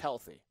stays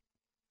healthy.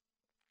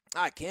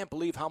 I can't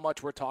believe how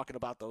much we're talking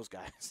about those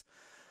guys.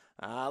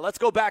 Let's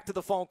go back to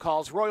the phone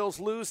calls.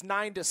 Royals lose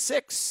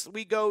 9-6.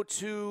 We go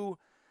to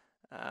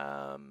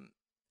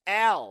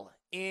Al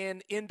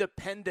in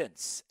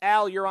Independence.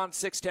 Al, you're on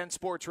 610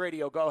 Sports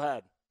Radio. Go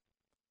ahead.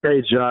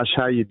 Hey, Josh,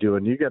 how you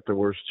doing? You got the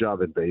worst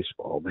job in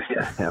baseball, man,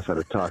 having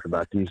to talk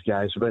about these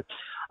guys. But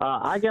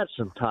I got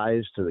some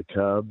ties to the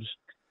Cubs,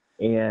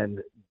 and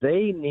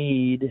they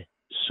need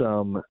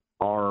some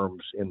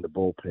arms in the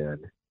bullpen.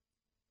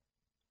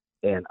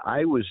 And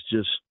I was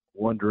just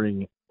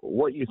wondering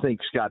what you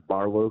think Scott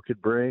Barlow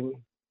could bring.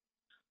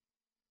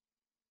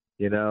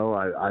 You know,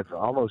 I've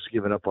almost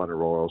given up on the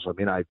Royals. I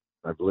mean, I've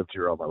lived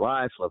here all my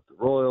life, loved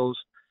the Royals.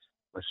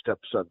 My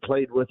stepson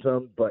played with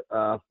them, but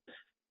I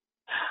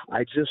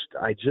just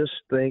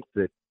think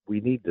that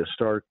we need to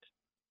start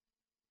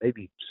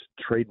maybe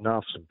trading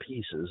off some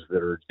pieces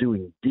that are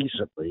doing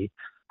decently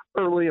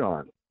early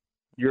on.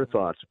 Your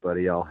thoughts,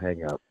 buddy. I'll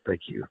hang up.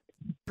 Thank you.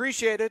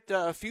 Appreciate it.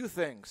 A few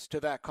things to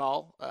that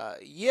call.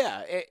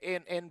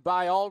 And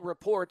by all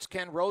reports,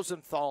 Ken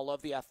Rosenthal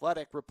of The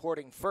Athletic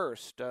reporting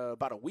first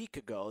about a week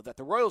ago that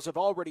the Royals have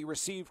already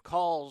received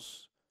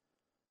calls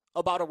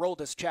about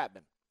Aroldis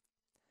Chapman.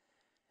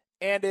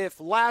 And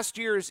if last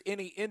year's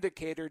any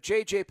indicator,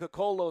 J.J.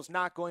 Piccolo's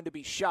not going to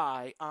be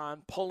shy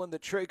on pulling the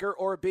trigger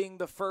or being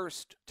the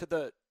first to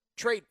the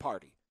trade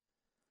party.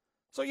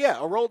 So, yeah,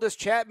 Aroldis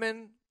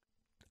Chapman,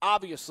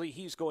 obviously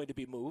he's going to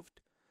be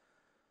moved.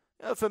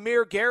 If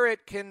Amir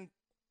Garrett can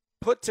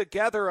put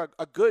together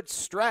a good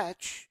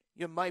stretch,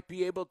 you might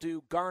be able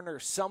to garner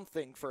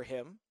something for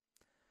him.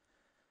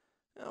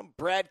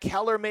 Brad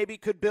Keller maybe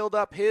could build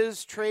up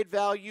his trade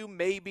value,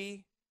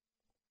 maybe.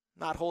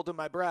 Not holding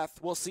my breath.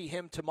 We'll see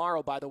him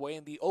tomorrow, by the way,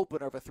 in the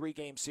opener of a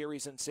 3-game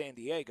series in San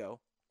Diego.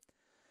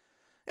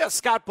 Yeah,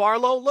 Scott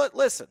Barlow,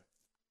 listen.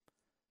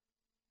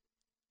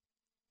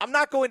 I'm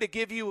not going to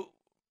give you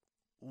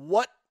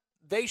what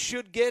they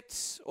should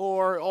get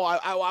or,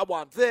 I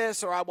want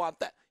this or I want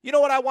that. You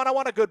know what I want? I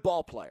want a good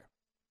ball player.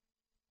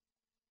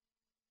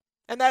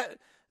 And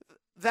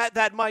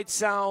that might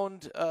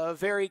sound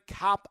very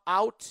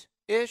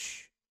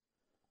cop-out-ish.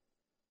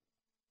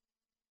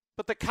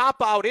 But the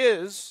cop-out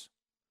is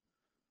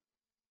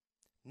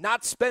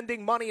not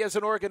spending money as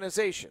an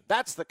organization.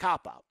 That's the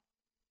cop-out.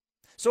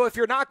 So if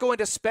you're not going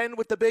to spend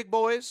with the big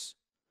boys,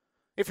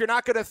 if you're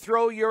not going to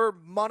throw your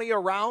money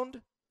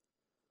around,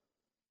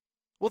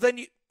 well,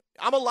 then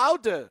I'm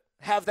allowed to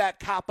have that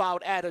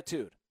cop-out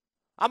attitude.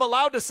 I'm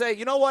allowed to say,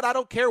 you know what, I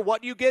don't care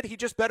what you get, he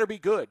just better be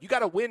good. You got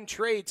to win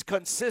trades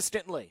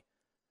consistently.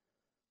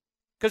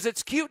 Because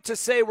it's cute to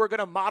say we're going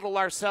to model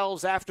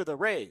ourselves after the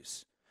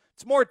Rays.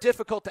 It's more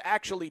difficult to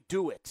actually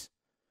do it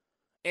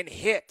and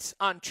hit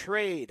on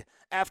trade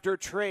after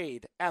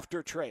trade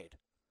after trade.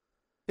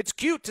 It's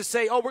cute to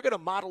say, we're going to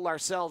model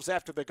ourselves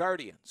after the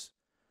Guardians.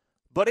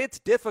 But it's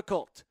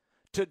difficult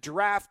to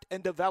draft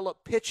and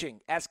develop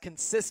pitching as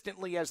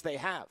consistently as they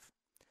have.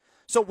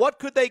 So what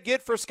could they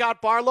get for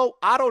Scott Barlow?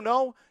 I don't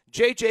know.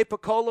 J.J.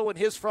 Piccolo and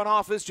his front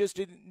office just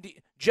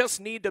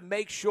need to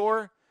make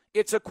sure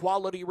it's a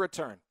quality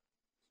return.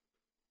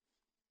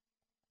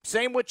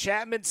 Same with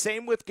Chapman,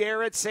 same with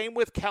Garrett, same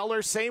with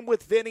Keller, same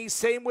with Vinny,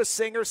 same with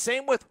Singer,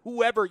 same with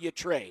whoever you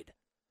trade.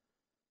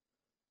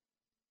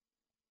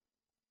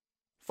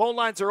 Phone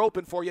lines are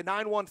open for you,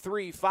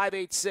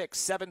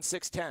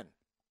 913-586-7610.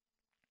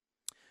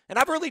 And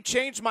I've really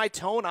changed my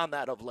tone on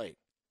that of late.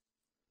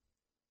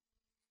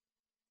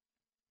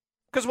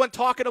 Because when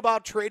talking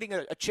about trading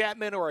a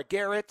Chapman or a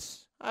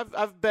Garrett,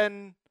 I've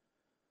been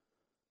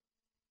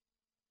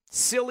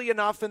silly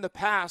enough in the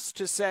past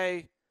to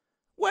say,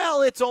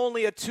 well, it's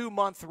only a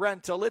 2-month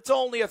rental. It's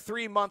only a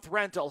 3-month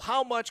rental.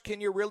 How much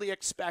can you really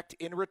expect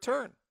in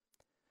return?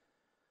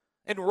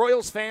 And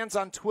Royals fans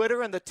on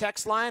Twitter and the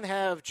text line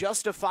have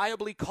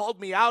justifiably called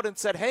me out and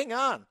said, hang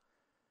on.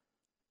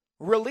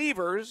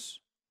 Relievers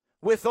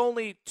with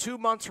only 2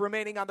 months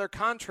remaining on their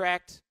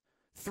contract,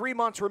 3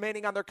 months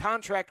remaining on their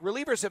contract,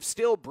 relievers have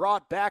still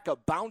brought back a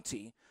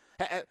bounty.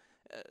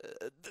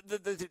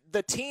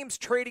 The teams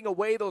trading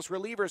away those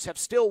relievers have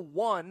still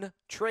won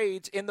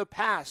trades in the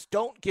past.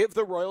 Don't give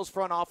the Royals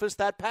front office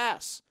that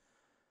pass.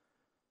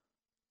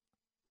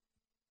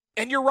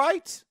 And you're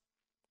right.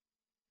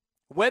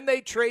 When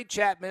they trade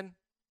Chapman,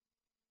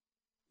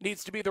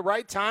 needs to be the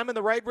right time and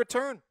the right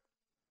return.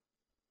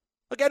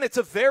 Again, it's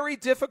a very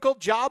difficult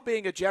job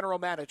being a general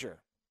manager.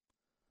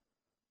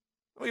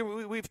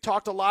 We've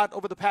talked a lot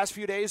over the past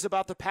few days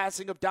about the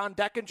passing of Don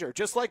Deckinger.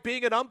 Just like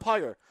being an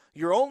umpire,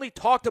 you're only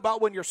talked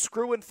about when you're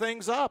screwing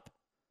things up.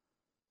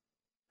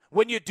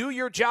 When you do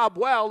your job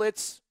well,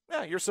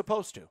 you're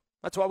supposed to.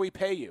 That's why we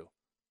pay you.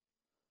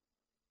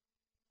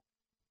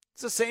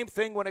 It's the same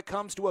thing when it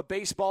comes to a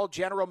baseball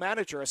general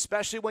manager,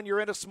 especially when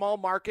you're in a small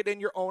market and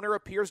your owner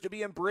appears to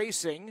be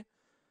embracing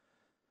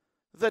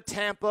the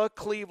Tampa,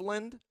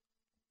 Cleveland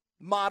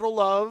model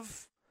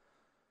of,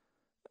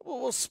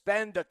 we'll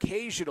spend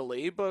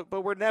occasionally, but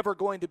we're never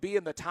going to be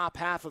in the top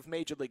half of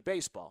Major League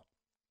Baseball.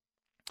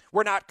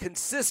 We're not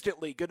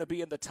consistently going to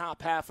be in the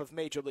top half of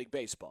Major League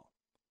Baseball.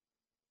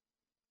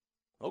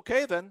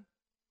 Okay, then.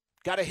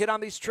 Got to hit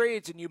on these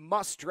trades, and you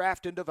must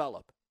draft and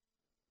develop.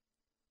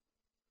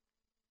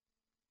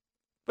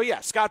 But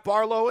yeah, Scott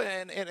Barlow,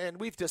 and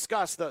we've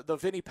discussed the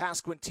Vinny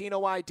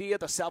Pasquantino idea,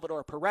 the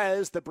Salvador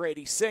Perez, the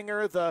Brady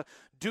Singer,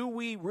 do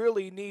we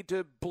really need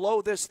to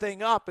blow this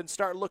thing up and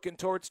start looking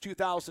towards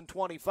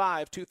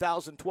 2025,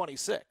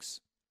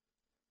 2026?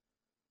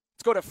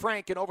 Let's go to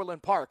Frank in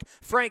Overland Park.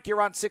 Frank,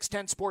 you're on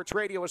 610 Sports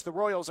Radio as the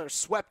Royals are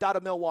swept out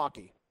of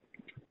Milwaukee.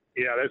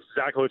 Yeah, that's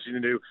exactly what you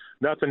can do.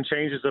 Nothing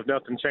changes if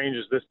nothing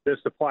changes. This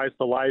applies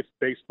to life,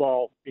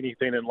 baseball,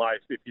 anything in life.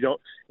 If you don't,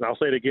 and I'll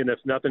say it again, if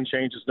nothing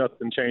changes,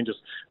 nothing changes.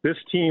 This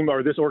team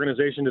or this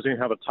organization doesn't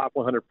even have a top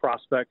 100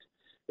 prospect.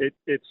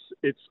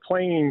 It's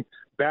playing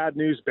bad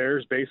news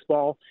Bears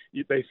baseball.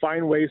 They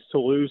find ways to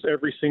lose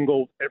every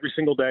single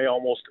day,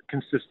 almost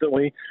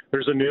consistently.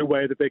 There's a new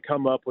way that they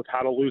come up with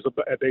how to lose a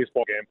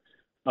baseball game,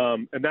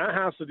 and that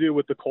has to do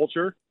with the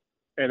culture.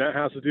 And that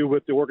has to do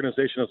with the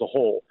organization as a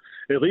whole.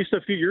 At least a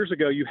few years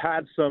ago, you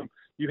had some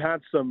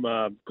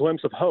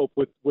glimpse of hope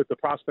with the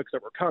prospects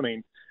that were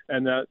coming,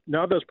 and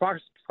now those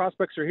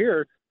prospects are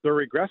here. They're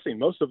regressing.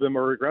 Most of them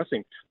are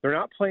regressing. They're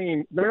not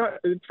playing.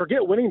 Forget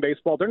winning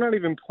baseball. They're not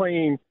even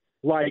playing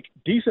like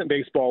decent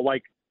baseball.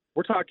 Like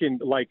we're talking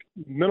like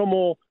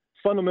minimal,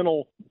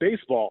 fundamental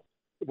baseball.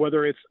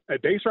 Whether it's a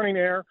base running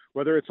error,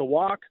 whether it's a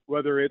walk,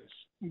 whether it's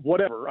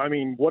whatever. I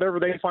mean, whatever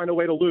they find a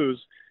way to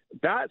lose.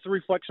 That's a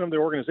reflection of the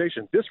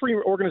organization. This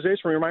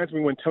organization reminds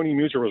me when Tony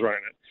Musier was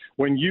running it,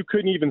 when you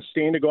couldn't even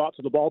stand to go out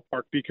to the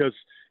ballpark because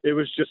it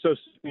was just so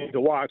sickening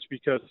to watch,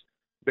 because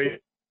they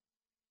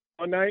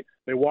one night,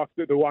 they walk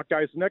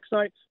guys the next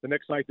night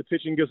the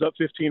pitching gives up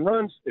 15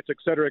 runs, it's et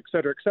cetera, et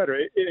cetera, et cetera.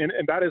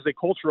 And that is a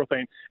cultural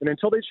thing. And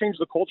until they change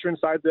the culture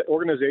inside the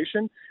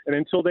organization and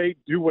until they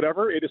do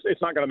whatever,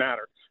 it's not going to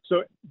matter.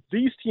 So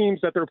these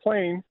teams that they're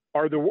playing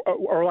are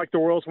like the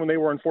Royals when they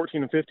were in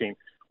 14 and 15.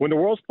 When the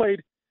Royals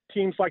played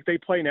teams like they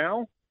play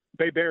now,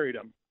 they buried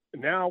them.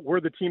 Now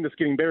we're the team that's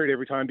getting buried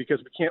every time because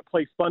we can't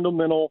play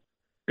fundamental,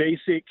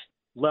 basic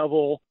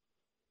level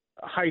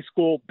high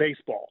school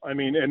baseball. I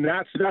mean, and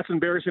that's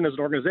embarrassing as an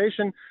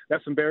organization.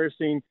 That's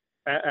embarrassing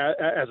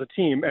as a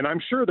team. And I'm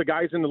sure the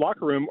guys in the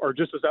locker room are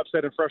just as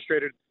upset and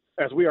frustrated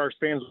as we are as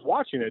fans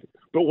watching it.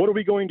 But what are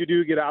we going to do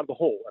to get out of the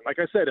hole? And like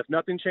I said, if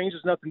nothing changes,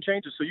 nothing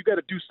changes. So you got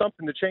to do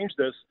something to change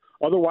this.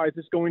 Otherwise,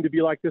 it's going to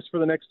be like this for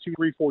the next 2,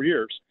 3, 4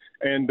 years.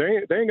 And they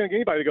ain't going to get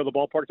anybody to go to the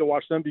ballpark to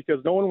watch them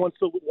because no one wants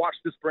to watch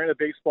this brand of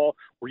baseball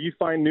where you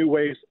find new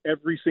ways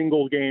every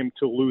single game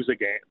to lose a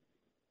game.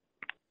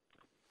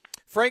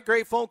 Frank,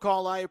 great phone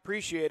call. I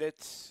appreciate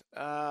it.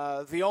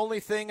 The only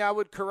thing I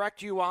would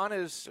correct you on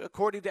is,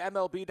 according to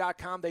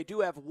MLB.com, they do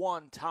have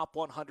one top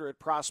 100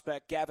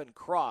 prospect. Gavin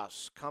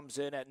Cross comes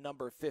in at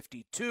number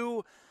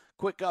 52.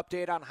 Quick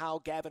update on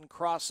how Gavin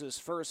Cross's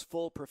first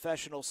full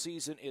professional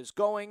season is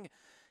going.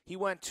 He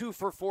went 2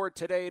 for 4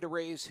 today to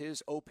raise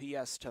his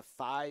OPS to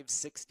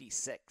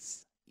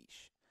 566.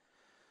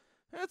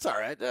 That's all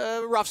right.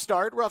 Rough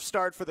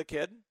start for the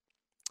kid.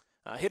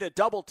 Hit a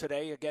double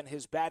today. Again,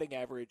 his batting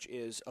average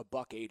is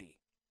 $180.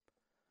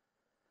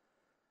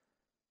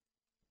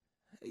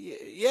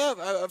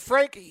 Yeah,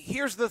 Frank,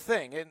 here's the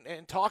thing.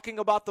 And talking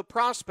about the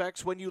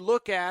prospects, when you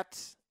look at,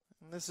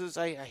 and this is,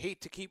 I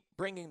hate to keep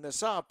bringing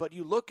this up, but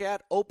you look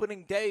at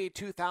opening day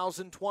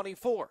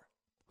 2024.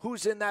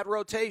 Who's in that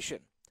rotation?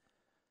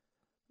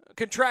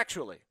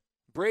 Contractually,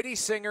 Brady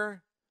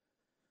Singer,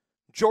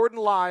 Jordan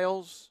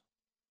Lyles,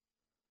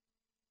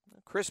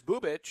 Chris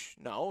Bubich.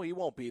 No, he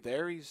won't be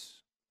there.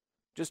 He's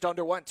just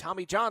underwent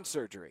Tommy John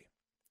surgery.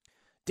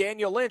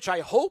 Daniel Lynch,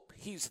 I hope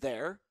he's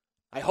there.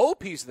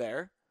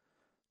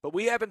 But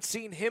we haven't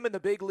seen him in the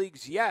big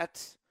leagues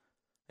yet.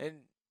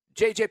 And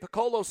J.J.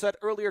 Piccolo said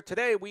earlier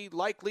today we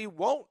likely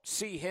won't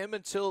see him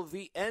until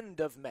the end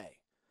of May.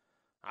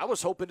 I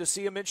was hoping to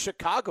see him in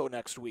Chicago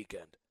next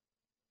weekend.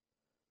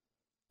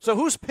 So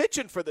who's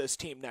pitching for this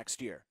team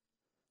next year?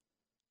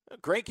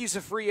 Greinke's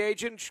a free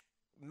agent,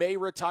 may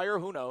retire,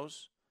 who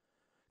knows.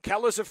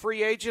 Keller's a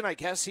free agent, I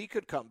guess he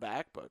could come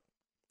back, but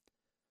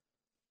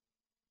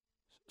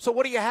so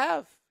what do you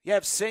have? You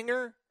have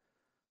Singer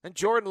and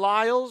Jordan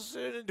Lyles.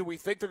 Do we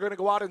think they're going to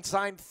go out and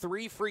sign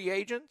 3 free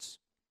agents?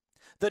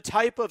 The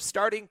type of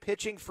starting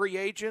pitching free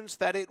agents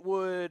that it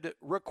would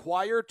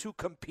require to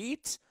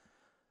compete?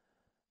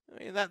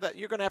 I mean, that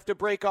you're going to have to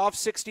break off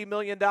 $60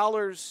 million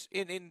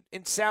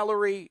in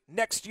salary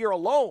next year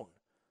alone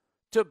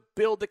to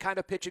build the kind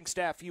of pitching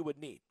staff you would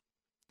need.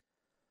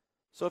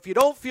 So if you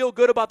don't feel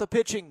good about the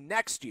pitching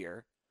next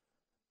year,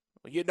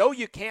 you know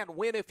you can't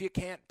win if you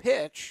can't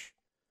pitch.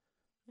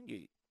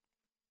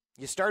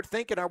 You start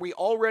thinking, are we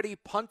already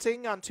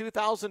punting on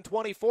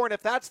 2024? And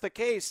if that's the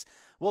case,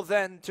 well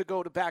then, to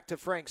go back to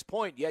Frank's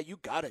point, yeah, you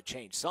got to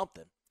change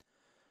something.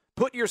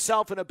 Put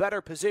yourself in a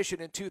better position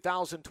in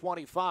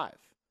 2025.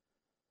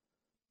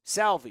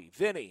 Salvi,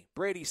 Vinny,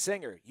 Brady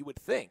Singer, you would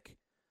think.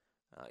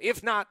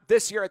 If not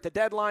this year at the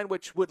deadline,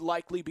 which would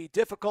likely be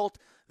difficult,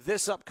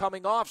 this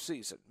upcoming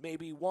offseason,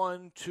 maybe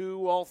 1,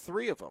 2, all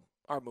 3 of them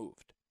are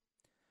moved.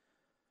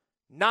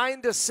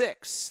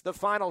 9-6, the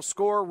final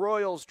score.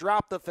 Royals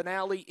drop the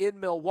finale in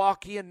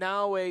Milwaukee, and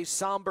now a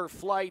somber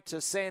flight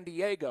to San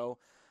Diego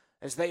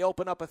as they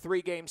open up a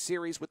 3-game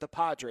series with the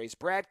Padres.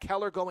 Brad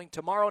Keller going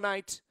tomorrow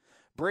night,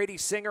 Brady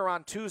Singer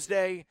on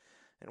Tuesday,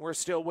 and we're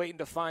still waiting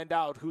to find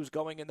out who's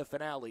going in the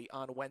finale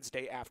on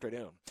Wednesday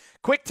afternoon.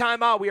 Quick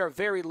timeout. We are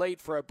very late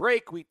for a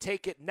break. We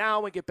take it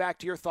now and get back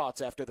to your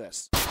thoughts after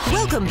this.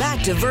 Welcome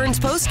back to Verns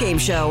Postgame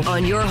Show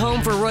on your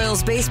home for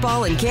Royals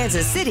baseball in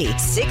Kansas City,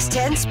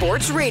 610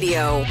 Sports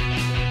Radio.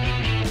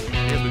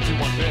 Here's the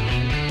 2-1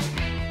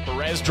 pitch.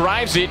 Perez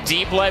drives it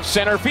deep left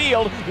center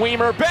field.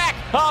 Weimer back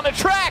on the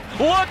track,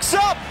 looks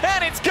up,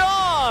 and it's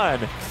gone.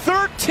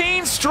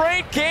 13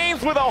 straight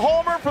games with a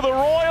homer for the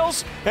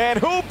Royals, and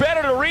who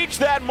better to reach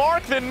that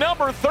mark than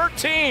number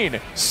 13?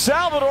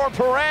 Salvador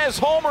Perez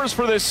homers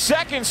for the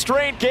 2nd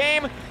straight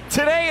game.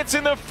 Today it's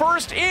in the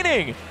 1st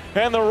inning,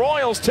 and the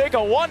Royals take a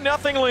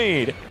 1-0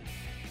 lead.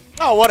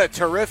 Oh, what a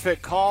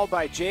terrific call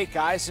by Jake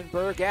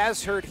Eisenberg,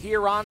 as heard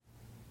here on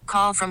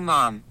Call from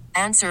Mom.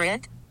 Answer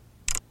it.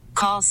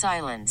 Call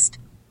silenced.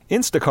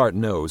 Instacart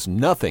knows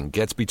nothing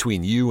gets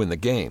between you and the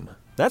game.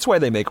 That's why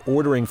they make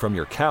ordering from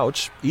your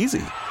couch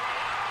easy.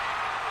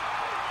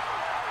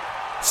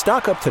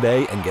 Stock up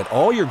today and get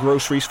all your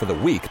groceries for the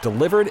week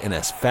delivered in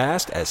as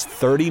fast as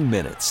 30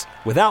 minutes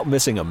without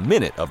missing a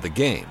minute of the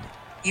game.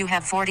 You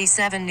have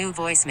 47 new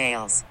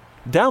voicemails.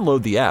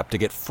 Download the app to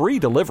get free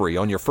delivery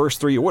on your first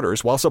 3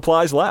 orders while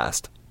supplies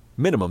last.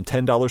 Minimum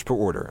 $10 per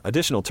order.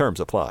 Additional terms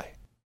apply.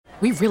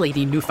 We really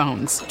need new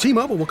phones.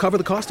 T-Mobile will cover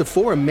the cost of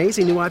 4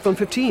 amazing new iPhone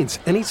 15s,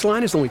 and each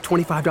line is only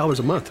 $25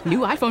 a month. New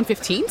iPhone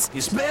 15s?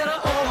 It's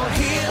better over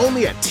here.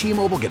 Only at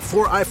T-Mobile, get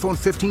 4 iPhone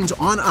 15s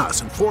on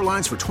us and 4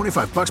 lines for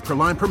 $25 per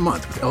line per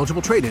month with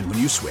eligible trade-in when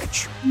you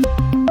switch.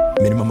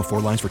 Minimum of 4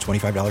 lines for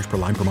 $25 per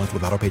line per month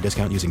with autopay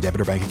discount using debit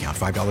or bank account.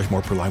 $5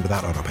 more per line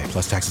without autopay,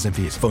 plus taxes and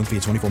fees. Phone fee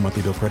at 24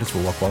 monthly bill credits for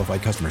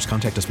well-qualified customers.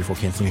 Contact us before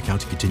canceling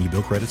account to continue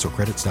bill credits or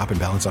credit stop and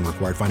balance on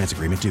required finance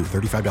agreement due.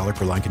 $35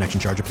 per line connection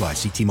charge applies.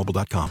 See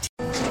T-Mobile.com.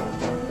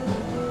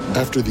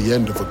 After the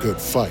end of a good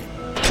fight,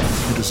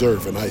 you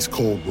deserve an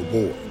ice-cold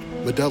reward.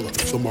 Modelo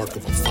is the mark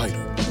of a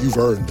fighter. You've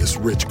earned this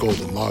rich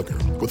golden lager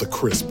with a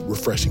crisp,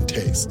 refreshing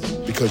taste.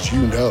 Because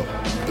you know,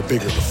 the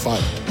bigger the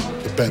fight,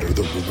 the better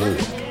the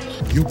reward.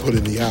 You put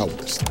in the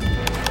hours,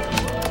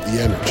 the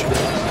energy,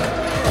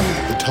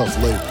 the tough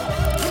labor.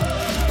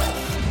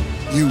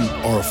 You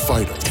are a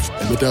fighter,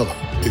 and Modelo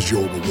is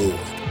your reward.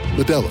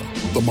 Modelo,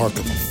 the mark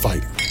of a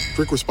fighter.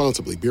 Drink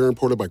responsibly. Beer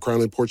imported by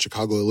Crown Imports,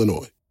 Chicago,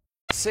 Illinois.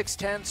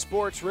 610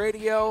 Sports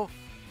Radio.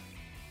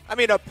 I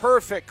mean, a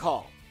perfect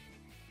call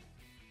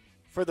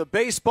for the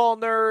baseball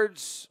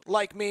nerds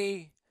like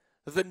me,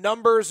 the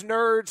numbers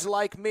nerds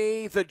like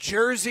me, the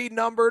jersey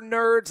number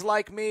nerds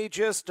like me.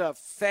 Just a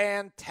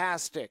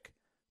fantastic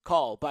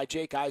call by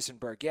Jake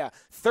Eisenberg. Yeah,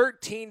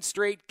 13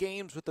 straight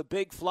games with the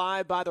big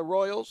fly by the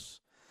Royals.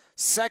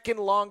 Second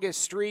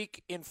longest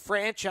streak in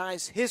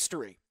franchise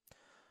history.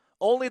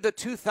 Only the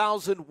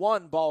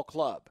 2001 ball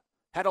club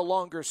had a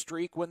longer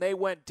streak when they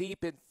went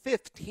deep in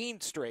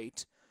 15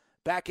 straight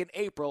back in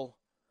April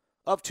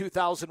of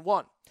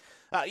 2001.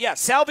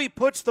 Salvi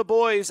puts the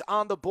boys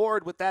on the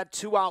board with that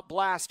 2-out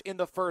blast in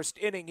the first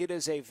inning. It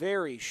is a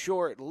very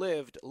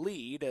short-lived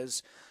lead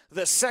as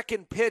the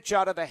second pitch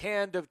out of the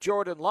hand of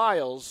Jordan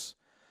Lyles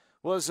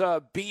was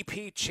a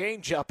BP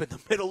changeup in the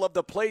middle of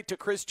the plate to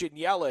Christian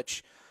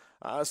Yelich.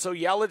 So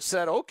Yelich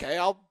said, okay,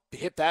 I'll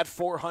hit that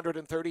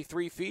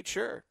 433 feet,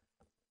 sure.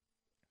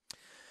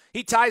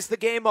 He ties the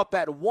game up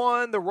at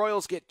 1. The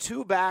Royals get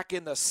 2 back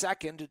in the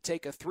second to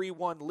take a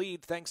 3-1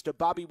 lead thanks to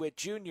Bobby Witt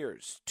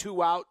Jr.'s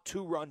 2-out,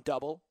 2-run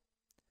double.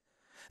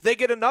 They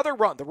get another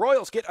run. The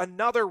Royals get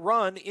another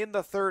run in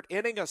the third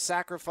inning, a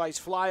sacrifice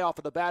fly off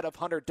of the bat of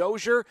Hunter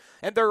Dozier,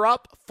 and they're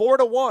up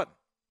 4-1.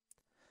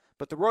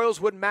 But the Royals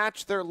would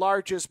match their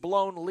largest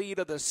blown lead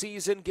of the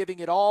season, giving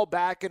it all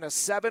back in a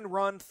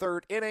 7-run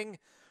third inning.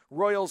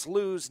 Royals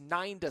lose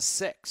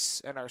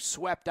 9-6 and are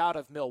swept out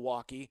of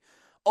Milwaukee.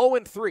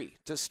 0-3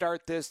 to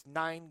start this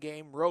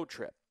 9-game road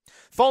trip.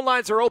 Phone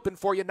lines are open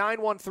for you,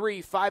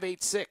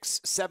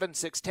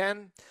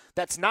 913-586-7610.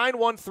 That's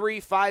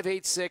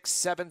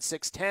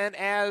 913-586-7610.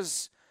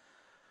 As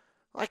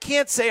I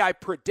can't say I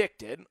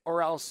predicted,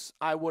 or else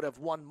I would have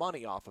won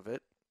money off of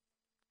it.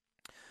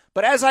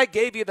 But as I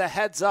gave you the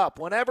heads up,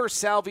 whenever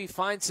Salvi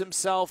finds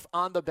himself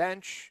on the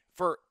bench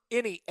for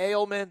any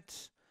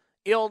ailment,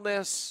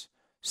 illness,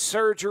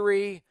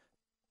 surgery,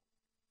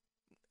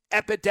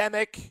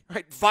 epidemic,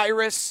 right,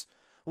 virus,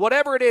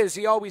 whatever it is,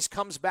 he always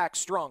comes back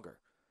stronger.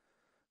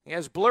 He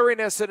has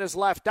blurriness in his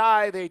left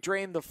eye. They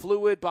drain the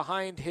fluid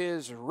behind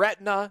his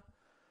retina.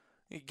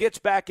 He gets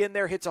back in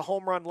there, hits a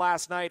home run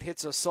last night,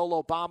 hits a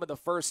solo bomb in the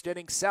first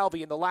inning.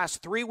 Salvi, in the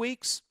last 3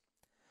 weeks,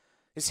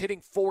 is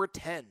hitting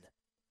 .410.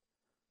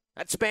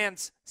 That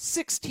spans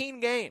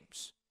 16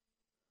 games.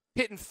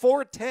 Hitting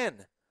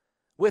 .410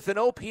 with an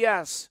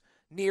OPS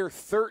near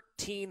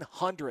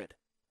 1,300.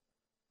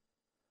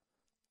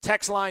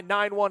 Text line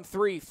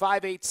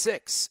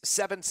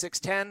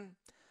 913-586-7610.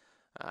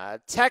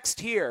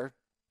 Text here,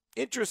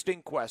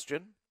 interesting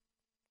question.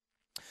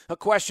 A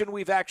question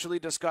we've actually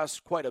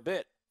discussed quite a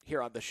bit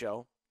here on the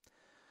show.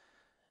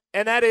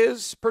 And that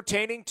is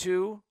pertaining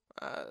to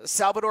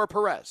Salvador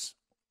Perez.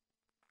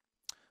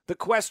 The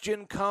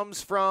question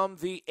comes from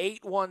the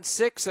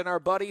 816 and our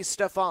buddy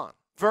Stefan.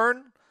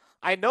 Vern,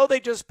 I know they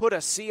just put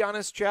a C on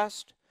his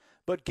chest,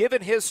 but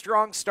given his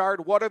strong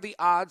start, what are the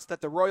odds that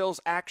the Royals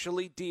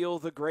actually deal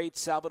the great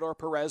Salvador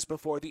Perez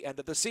before the end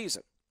of the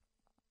season?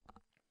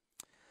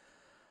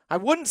 I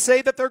wouldn't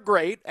say that they're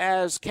great,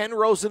 as Ken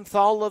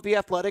Rosenthal of The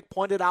Athletic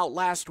pointed out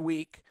last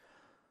week.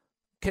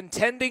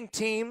 Contending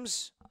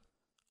teams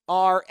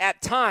are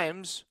at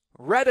times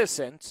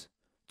reticent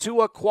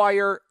to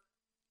acquire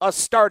a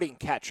starting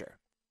catcher.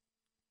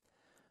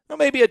 Now,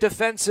 maybe a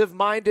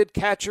defensive-minded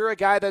catcher, a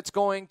guy that's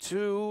going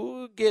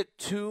to get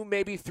 2,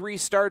 maybe 3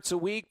 starts a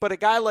week, but a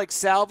guy like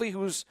Salvi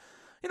who's,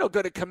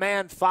 going to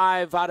command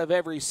 5 out of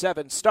every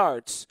 7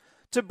 starts,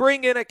 to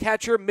bring in a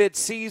catcher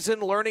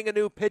mid-season, learning a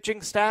new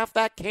pitching staff,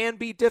 that can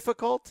be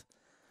difficult.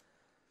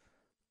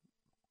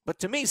 But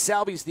to me,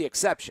 Salvi's the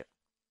exception.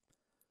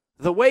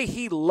 The way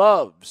he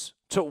loves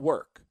to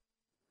work,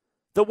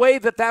 the way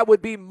that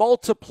would be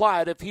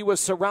multiplied if he was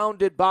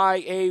surrounded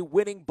by a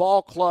winning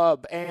ball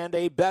club and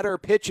a better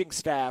pitching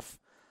staff,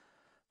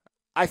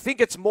 I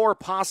think it's more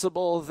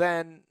possible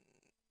than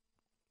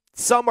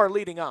some are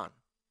leading on.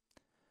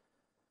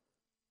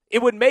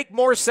 It would make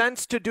more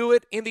sense to do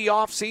it in the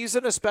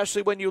offseason,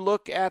 especially when you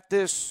look at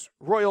this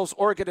Royals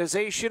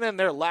organization and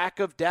their lack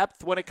of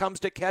depth when it comes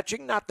to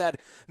catching. Not that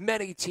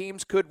many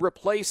teams could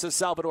replace a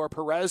Salvador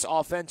Perez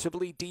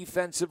offensively,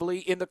 defensively,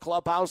 in the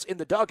clubhouse, in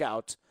the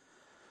dugout.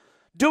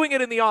 Doing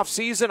it in the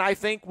offseason, I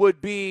think,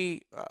 would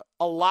be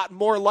a lot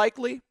more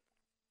likely.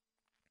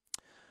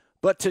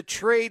 But to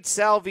trade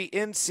Salvi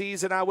in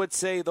season, I would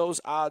say those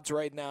odds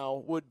right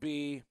now would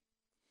be,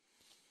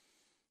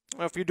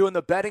 if you're doing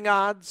the betting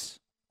odds,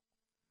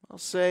 I'll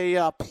say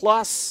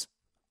plus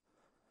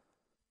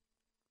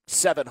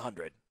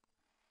 700.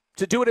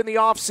 To do it in the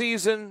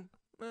offseason,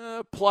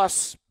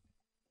 plus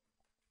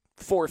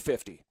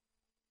 450.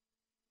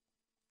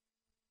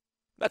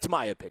 That's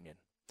my opinion.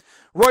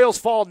 Royals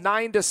fall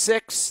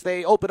 9-6.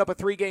 They open up a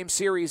 3-game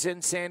series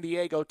in San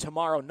Diego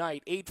tomorrow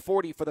night,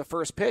 8:40 for the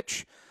first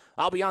pitch.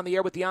 I'll be on the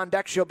air with the On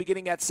Deck Show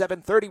beginning at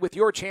 7:30 with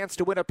your chance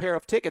to win a pair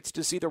of tickets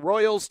to see the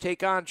Royals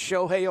take on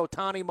Shohei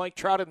Ohtani, Mike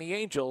Trout, and the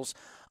Angels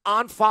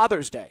on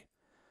Father's Day.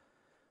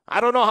 I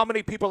don't know how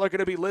many people are going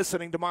to be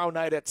listening tomorrow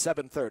night at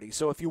 7:30.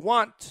 So if you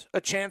want a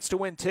chance to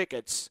win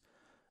tickets,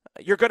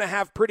 you're going to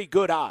have pretty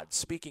good odds.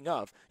 Speaking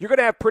of, you're going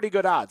to have pretty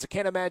good odds. I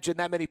can't imagine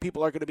that many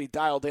people are going to be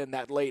dialed in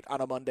that late on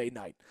a Monday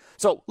night.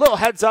 So little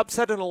heads up,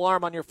 set an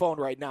alarm on your phone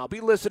right now. Be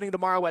listening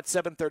tomorrow at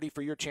 7:30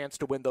 for your chance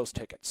to win those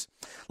tickets.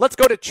 Let's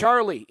go to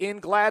Charlie in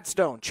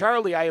Gladstone.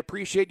 Charlie, I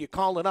appreciate you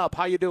calling up.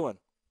 How you doing?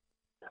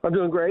 I'm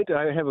doing great.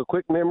 I have a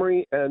quick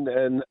memory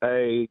and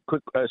a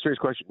quick serious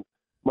question.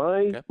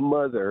 My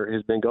mother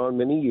has been gone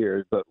many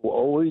years, but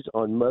always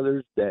on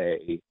Mother's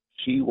Day,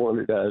 she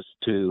wanted us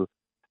to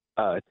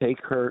take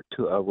her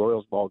to a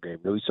Royals ball game.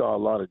 We saw a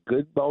lot of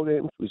good ball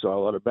games. We saw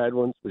a lot of bad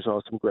ones. We saw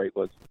some great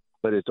ones.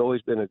 But it's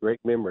always been a great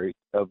memory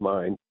of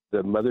mine,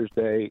 the Mother's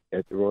Day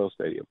at the Royal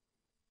Stadium.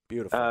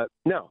 Beautiful.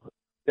 Now,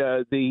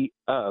 the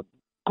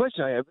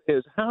question I have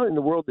is, how in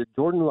the world did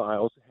Jordan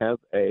Lyles have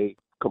a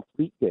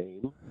complete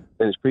game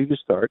in his previous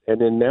start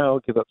and then now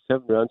give up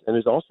 7 runs and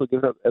has also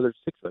given up other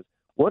 6 runs?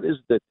 What is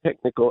the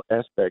technical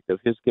aspect of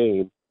his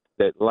game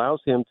that allows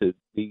him to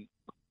be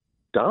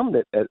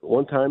dominant at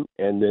one time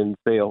and then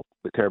fail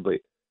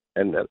terribly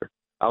at another?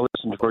 I'll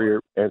listen for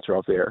your answer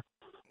off the air.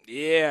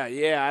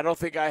 Yeah. I don't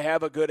think I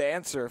have a good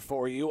answer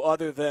for you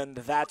other than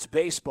that's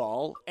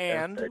baseball.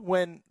 And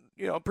when,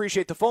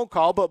 appreciate the phone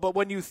call, but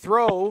when you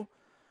throw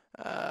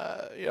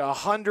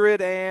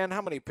 100 and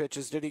how many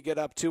pitches did he get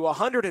up to?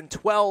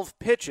 112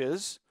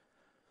 pitches.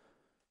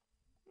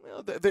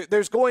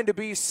 There's going to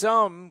be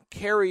some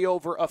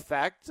carryover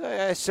effect.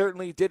 I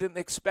certainly didn't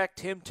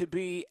expect him to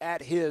be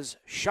at his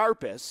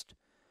sharpest,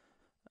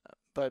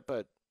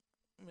 but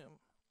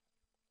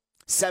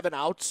 7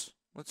 outs.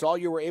 That's all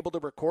you were able to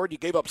record. You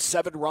gave up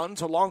 7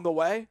 runs along the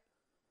way.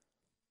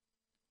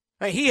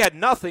 He had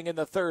nothing in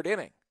the 3rd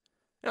inning.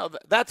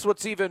 That's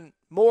what's even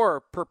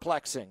more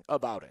perplexing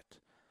about it.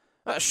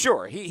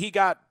 Sure, he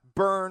got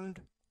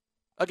burned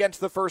against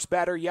the first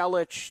batter.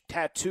 Yelich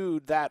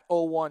tattooed that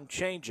 0-1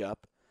 changeup.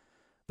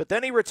 But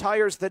then he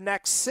retires the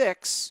next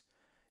 6,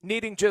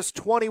 needing just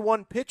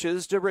 21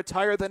 pitches to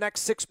retire the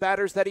next 6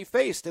 batters that he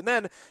faced, and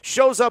then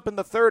shows up in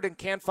the 3rd and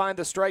can't find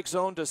the strike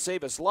zone to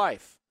save his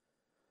life.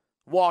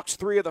 Walks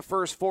 3 of the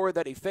first 4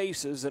 that he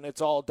faces, and it's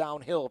all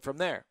downhill from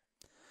there.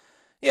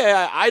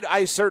 Yeah,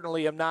 I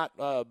certainly am not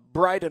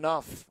bright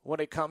enough when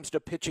it comes to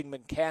pitching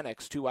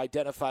mechanics to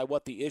identify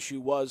what the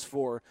issue was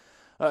for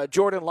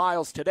Jordan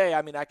Lyles today.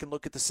 I mean, I can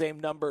look at the same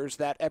numbers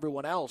that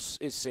everyone else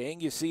is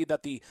seeing. You see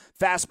that the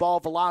fastball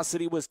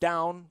velocity was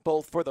down,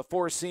 both for the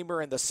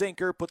four-seamer and the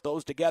sinker. Put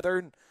those together.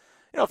 And,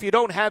 if you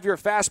don't have your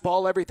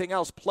fastball, everything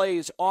else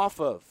plays off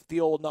of the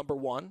old number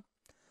 1.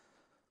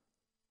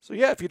 So,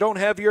 yeah, if you don't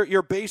have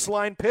your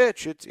baseline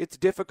pitch, it's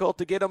difficult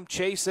to get them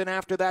chasing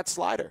after that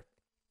slider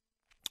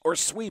or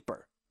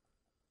sweeper.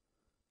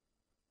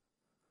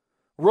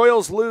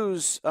 Royals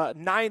lose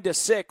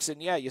 9-6,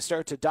 and you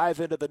start to dive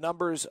into the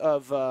numbers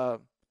of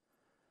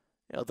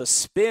the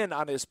spin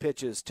on his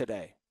pitches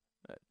today.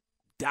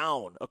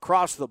 Down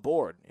across the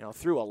board,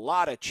 threw a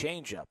lot of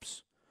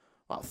changeups.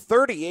 Well,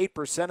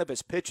 38% of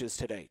his pitches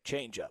today,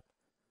 changeup.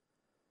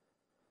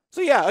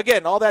 So,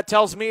 again, all that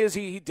tells me is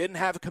he didn't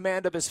have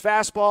command of his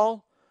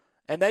fastball,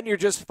 and then you're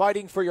just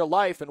fighting for your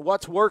life, and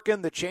what's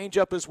working, the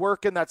changeup is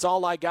working, that's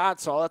all I got,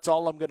 so that's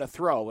all I'm going to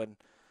throw, and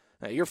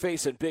you're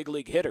facing big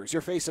league hitters.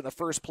 You're facing a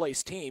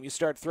first-place team. You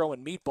start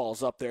throwing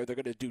meatballs up there, they're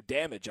going to do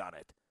damage on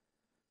it.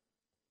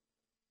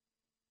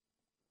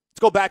 Let's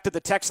go back to the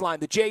text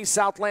line. The Jays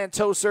Southland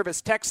Tow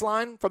Service text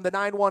line from the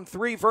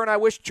 913. Vern, I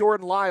wish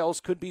Jordan Lyles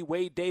could be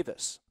Wade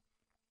Davis.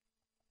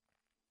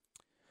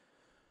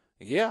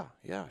 Yeah,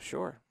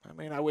 sure. I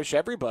mean, I wish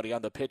everybody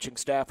on the pitching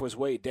staff was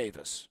Wade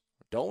Davis.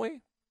 Don't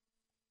we?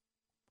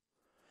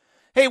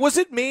 Hey, was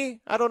it me?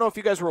 I don't know if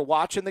you guys were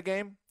watching the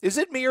game. Is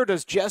it me or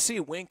does Jesse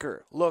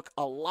Winker look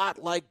a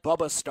lot like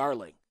Bubba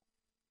Starling?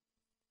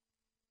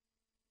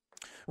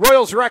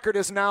 Royals' record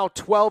is now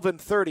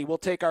 12-30. We'll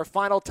take our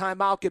final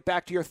timeout. Get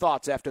back to your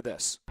thoughts after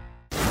this.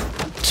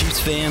 Chiefs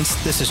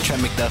fans, this is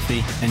Trent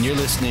McDuffie, and you're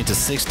listening to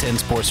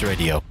 610 Sports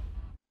Radio.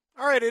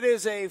 All right, it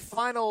is a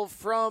final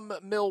from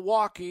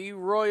Milwaukee.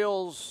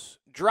 Royals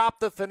drop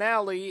the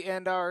finale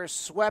and are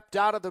swept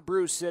out of the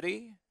Brew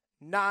City.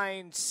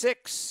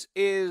 9-6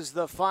 is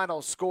the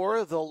final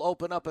score. They'll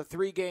open up a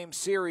 3-game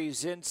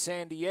series in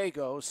San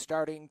Diego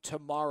starting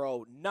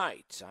tomorrow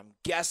night. I'm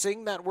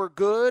guessing that we're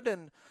good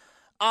and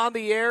on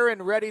the air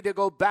and ready to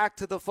go back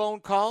to the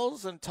phone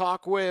calls and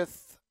talk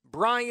with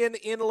Brian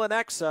in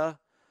Lenexa.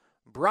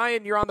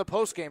 Brian, you're on the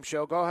postgame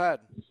show. Go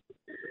ahead.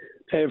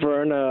 Hey,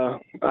 Vern.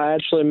 I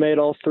actually made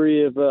all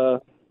three of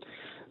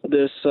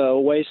this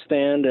waste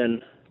stand,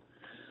 and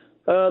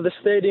the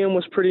stadium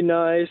was pretty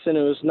nice, and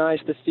it was nice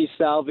to see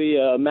Salvi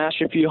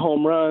mash a few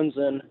home runs,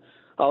 and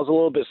I was a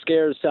little bit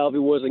scared Salvi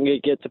wasn't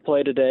going to get to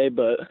play today,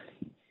 but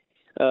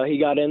he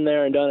got in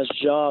there and done his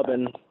job,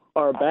 and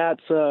our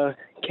bats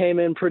came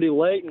in pretty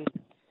late and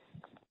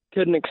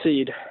couldn't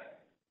exceed.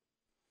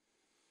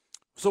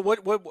 So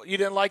what you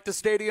didn't like the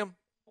stadium?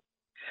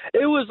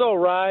 It was all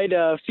right.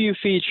 A few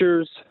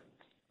features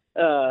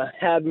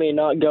had me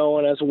not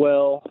going as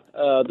well.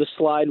 The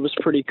slide was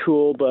pretty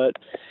cool, but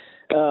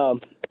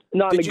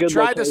not in a good location. Did you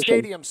try the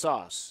stadium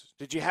sauce?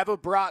 Did you have a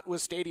brat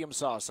with stadium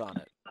sauce on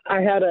it?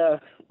 I had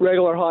a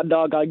regular hot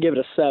dog. I'd give it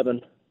a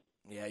 7.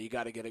 Yeah, you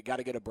got to get it. Got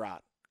to get a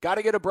brat. Got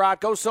to get a brat.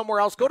 Go somewhere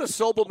else. Go to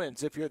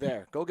Sobelman's if you're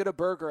there. Go get a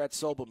burger at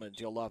Sobelman's.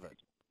 You'll love it.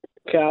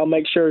 Okay, I'll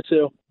make sure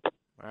to. All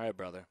right,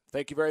 brother.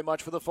 Thank you very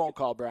much for the phone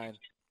call, Brian.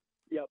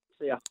 Yep,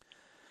 see ya.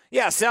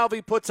 Yeah,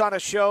 Salvi puts on a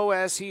show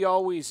as he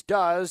always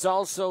does.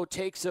 Also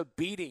takes a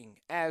beating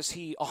as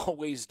he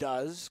always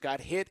does.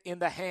 Got hit in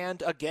the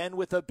hand again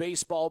with a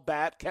baseball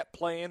bat. Kept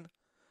playing.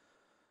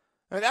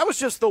 And that was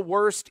just the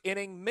worst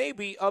inning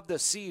maybe of the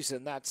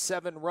season, that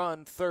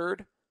 7-run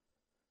third.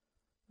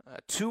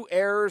 2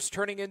 errors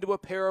turning into a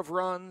pair of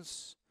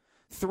runs.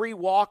 3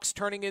 walks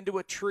turning into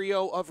a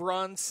trio of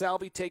runs.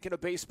 Salvi taking a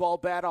baseball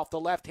bat off the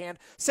left hand.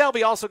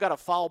 Salvi also got a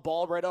foul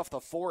ball right off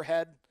the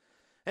forehead.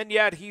 And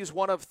yet he's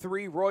one of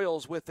 3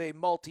 Royals with a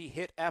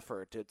multi-hit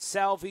effort. It's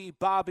Salvi,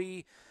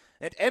 Bobby,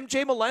 and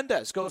MJ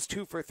Melendez goes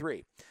 2 for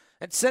 3.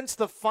 And since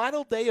the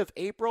final day of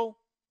April,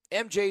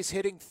 MJ's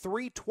hitting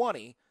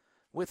 .320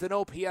 with an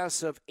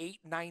OPS of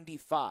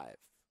 .895.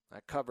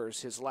 That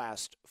covers his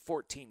last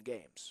 14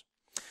 games.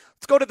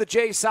 Let's go to the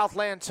J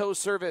Southland Tow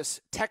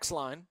Service text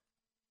line.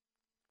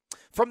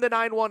 From the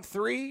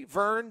 913,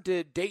 Vern,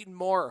 did Dayton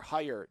Moore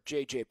hire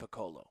J.J.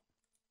 Piccolo?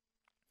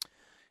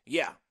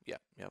 Yeah.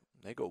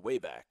 They go way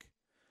back.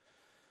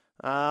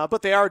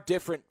 But they are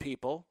different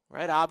people,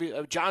 right?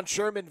 John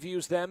Sherman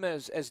views them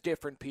as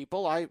different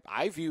people.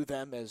 I view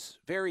them as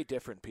very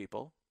different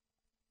people.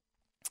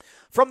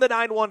 From the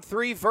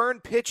 913, Vern,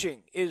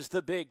 pitching is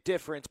the big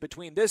difference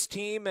between this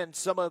team and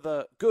some of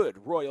the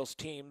good Royals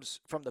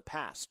teams from the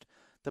past.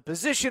 The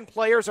position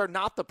players are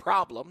not the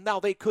problem. Now,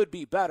 they could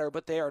be better,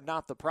 but they are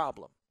not the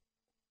problem.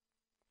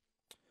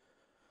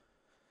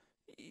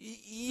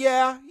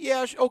 Yeah,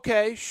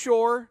 okay,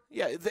 sure.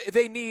 Yeah,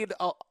 they need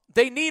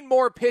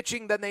more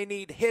pitching than they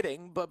need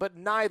hitting, but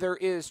neither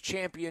is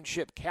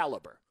championship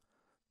caliber.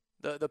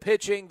 The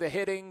pitching, the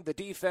hitting, the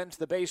defense,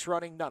 the base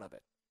running, none of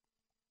it.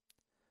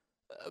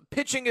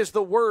 Pitching is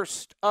the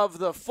worst of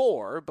the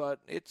 4, but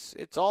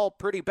it's all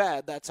pretty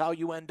bad. That's how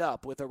you end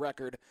up with a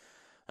record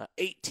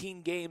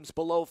 18 games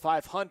below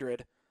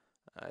 500,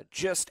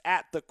 just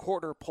at the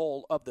quarter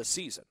pole of the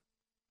season.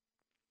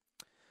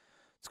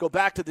 Let's go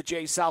back to the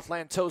J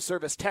Southland Tow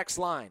Service text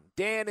line.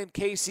 Dan and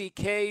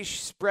KCK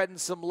spreading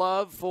some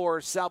love for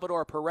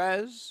Salvador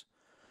Perez.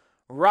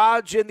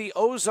 Raj in the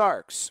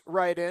Ozarks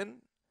writes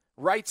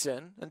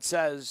in and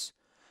says,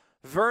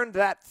 Vern,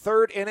 that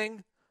 3rd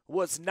inning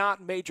was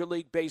not Major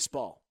League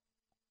Baseball.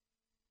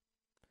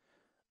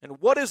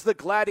 And what is the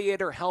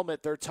Gladiator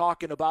helmet they're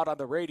talking about on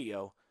the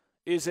radio?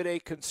 Is it a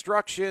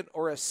construction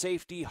or a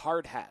safety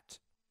hard hat?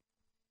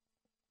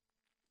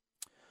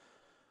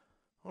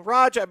 Well,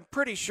 Raj, I'm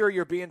pretty sure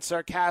you're being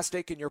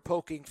sarcastic and you're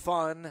poking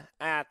fun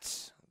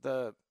at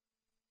the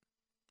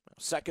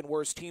second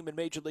worst team in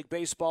Major League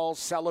Baseball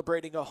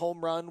celebrating a home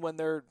run when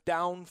they're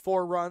down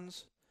 4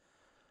 runs.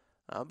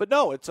 But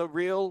no, it's a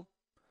real,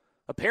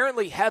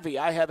 apparently heavy.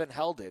 I haven't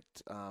held it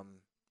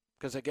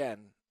because,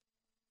 again,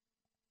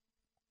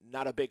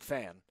 not a big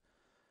fan.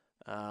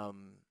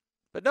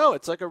 But no,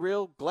 it's like a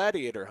real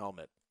Gladiator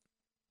helmet.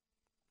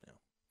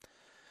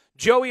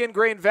 Joey in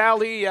Grain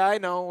Valley, I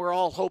know we're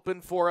all hoping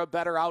for a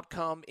better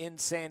outcome in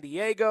San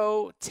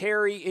Diego.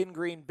 Terry in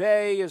Green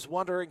Bay is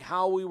wondering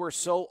how we were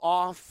so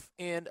off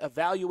in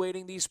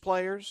evaluating these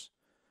players.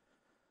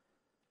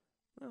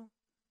 Well,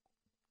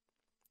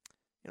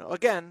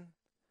 again,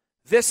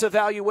 this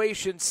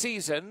evaluation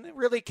season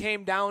really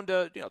came down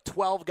to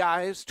 12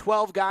 guys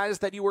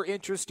that you were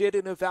interested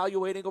in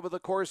evaluating over the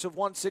course of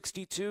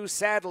 162.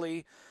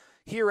 Sadly,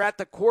 here at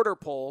the quarter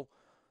pole,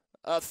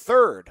 a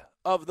third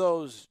of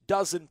those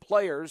dozen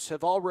players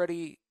have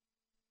already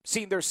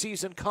seen their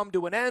season come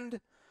to an end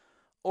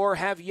or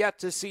have yet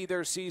to see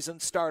their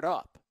season start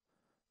up.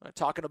 I'm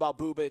talking about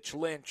Bubic,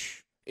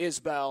 Lynch,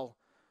 Isbell,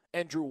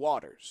 and Drew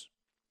Waters.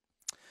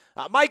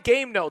 My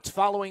game notes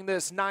following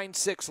this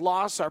 9-6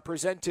 loss are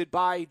presented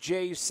by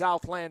Jay's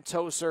Southland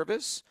Tow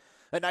Service.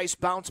 A nice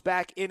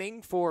bounce-back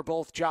inning for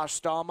both Josh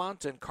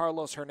Stallmont and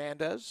Carlos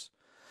Hernandez.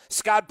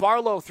 Scott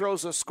Barlow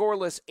throws a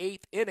scoreless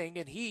 8th inning,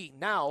 and he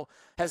now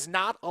has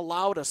not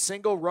allowed a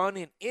single run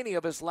in any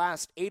of his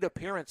last 8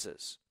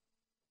 appearances.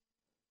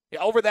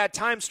 Over that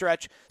time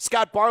stretch,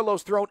 Scott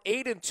Barlow's thrown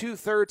 8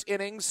 2/3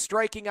 innings,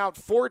 striking out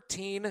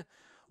 14,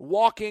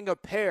 walking a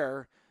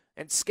pair,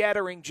 and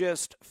scattering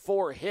just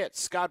 4 hits.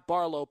 Scott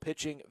Barlow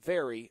pitching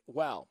very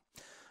well.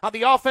 On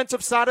the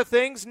offensive side of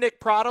things, Nick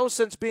Pratto,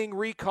 since being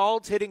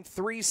recalled, hitting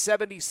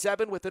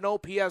 .377 with an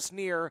OPS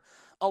near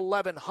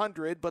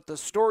 1,100. But the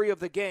story of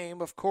the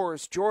game, of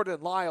course, Jordan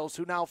Lyles,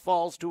 who now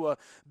falls to a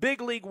big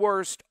league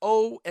worst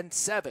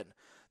 0-7.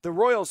 The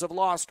Royals have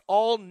lost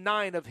all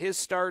 9 of his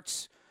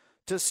starts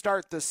to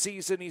start the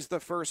season. He's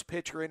the first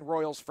pitcher in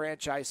Royals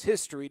franchise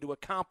history to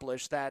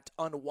accomplish that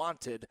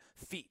unwanted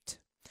feat.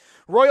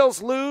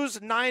 Royals lose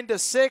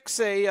 9-6,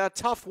 a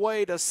tough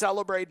way to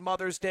celebrate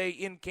Mother's Day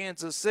in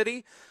Kansas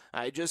City.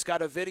 I just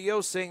got a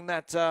video saying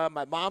that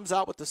my mom's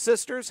out with the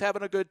sisters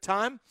having a good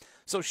time.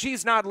 So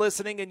she's not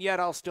listening, and yet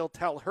I'll still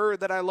tell her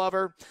that I love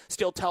her,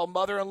 still tell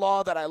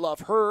mother-in-law that I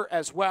love her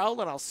as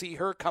well, and I'll see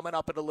her coming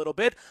up in a little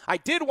bit. I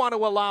did want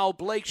to allow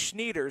Blake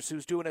Schneiders,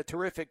 who's doing a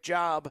terrific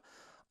job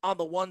on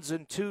the 1s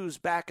and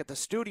 2s back at the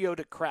studio,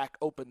 to crack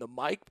open the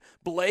mic.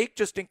 Blake,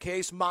 just in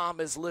case Mom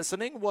is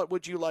listening, what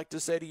would you like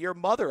to say to your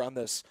mother on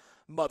this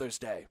Mother's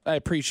Day? I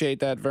appreciate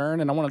that, Vern,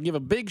 and I want to give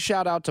a big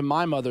shout out to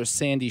my mother,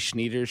 Sandy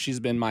Schneiders. She's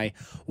been my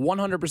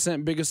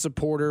 100% biggest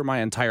supporter my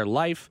entire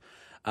life.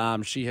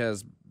 She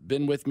has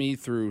been with me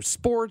through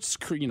sports,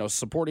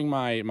 supporting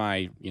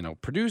my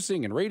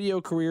producing and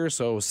radio career.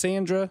 So,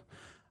 Sandra,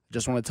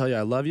 just want to tell you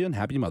I love you and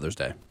happy Mother's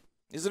Day.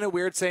 Isn't it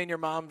weird saying your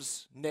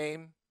mom's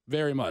name?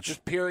 Very much.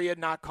 Just period,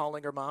 not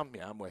calling her mom?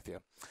 Yeah, I'm with you.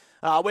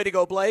 Way to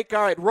go, Blake.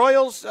 All right,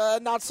 Royals,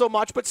 not so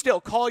much, but still,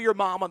 call your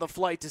mom on the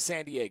flight to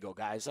San Diego,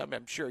 guys.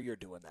 I'm sure you're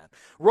doing that.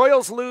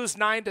 Royals lose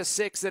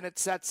 9-6, and it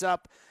sets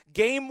up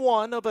Game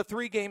 1 of a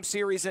 3-game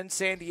series in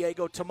San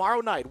Diego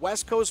tomorrow night.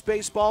 West Coast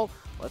baseball,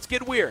 let's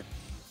get weird.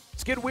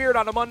 Let's get weird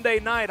on a Monday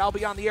night. I'll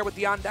be on the air with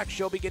the On Deck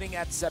Show beginning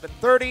at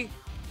 7:30.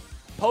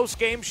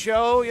 Post-game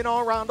show,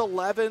 around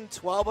 11,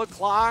 12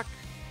 o'clock.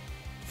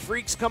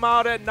 Freaks come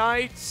out at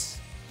night.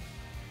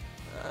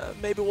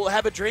 Maybe we'll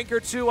have a drink or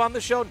two on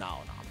the show. No,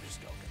 I'm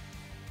just joking.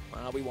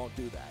 Well, we won't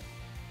do that.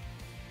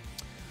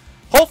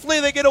 Hopefully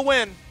they get a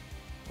win.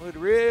 Would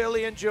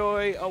really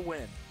enjoy a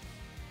win.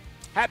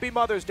 Happy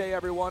Mother's Day,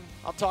 everyone.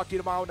 I'll talk to you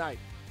tomorrow night.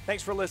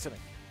 Thanks for listening.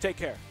 Take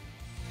care.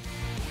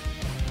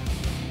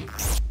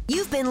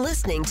 You've been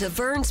listening to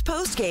Verns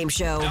Post-Game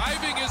Show.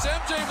 Diving is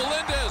MJ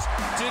Melendez.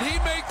 Did he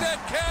make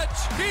that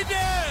catch? He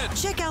did!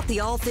 Check out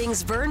the All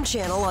Things Vern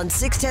channel on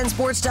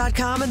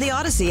 610sports.com and the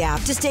Odyssey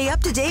app to stay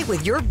up to date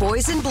with your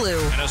boys in blue.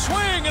 And a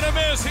swing and a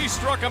miss. He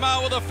struck him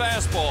out with a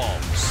fastball.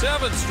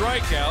 7th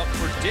strikeout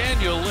for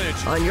Daniel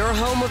Lynch. On your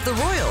home of the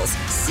Royals,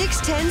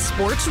 610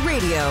 Sports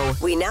Radio.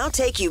 We now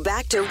take you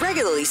back to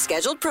regularly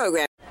scheduled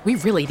programming. We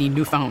really need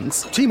new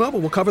phones. T-Mobile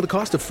will cover the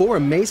cost of 4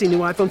 amazing new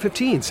iPhone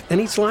 15s, and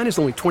each line is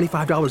only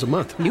 $25 a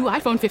month. New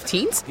iPhone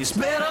 15s? It's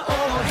better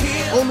over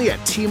here. Only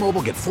at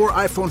T-Mobile, get 4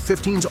 iPhone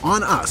 15s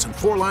on us and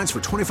 4 lines for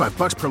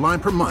 $25 per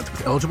line per month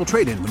with eligible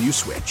trade-in when you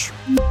switch.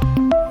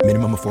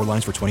 Minimum of 4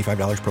 lines for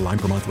 $25 per line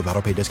per month with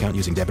autopay discount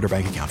using debit or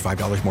bank account.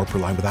 $5 more per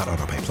line without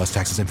autopay, plus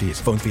taxes and fees.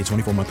 Phone fee at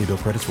 24 monthly bill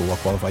credits for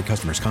well-qualified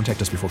customers. Contact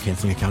us before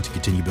canceling account to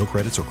continue bill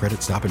credits or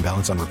credit stop and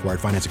balance on required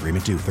finance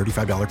agreement due.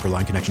 $35 per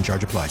line connection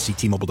charge applies. See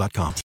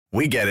T-Mobile.com.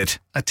 We get it.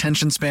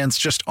 Attention spans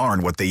just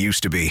aren't what they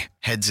used to be.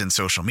 Heads in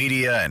social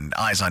media and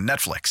eyes on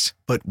Netflix.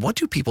 But what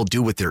do people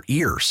do with their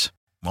ears?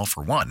 Well,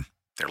 for one,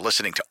 they're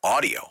listening to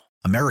audio.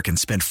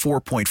 Americans spend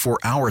 4.4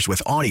 hours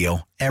with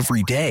audio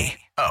every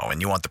day. Oh,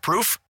 and you want the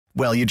proof?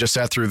 Well, you just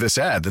sat through this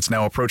ad that's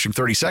now approaching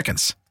 30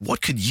 seconds.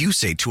 What could you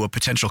say to a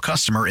potential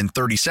customer in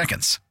 30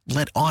 seconds?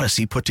 Let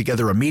Odyssey put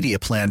together a media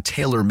plan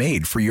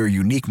tailor-made for your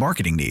unique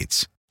marketing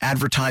needs.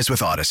 Advertise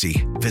with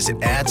Odyssey.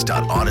 Visit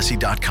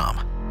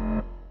ads.odyssey.com.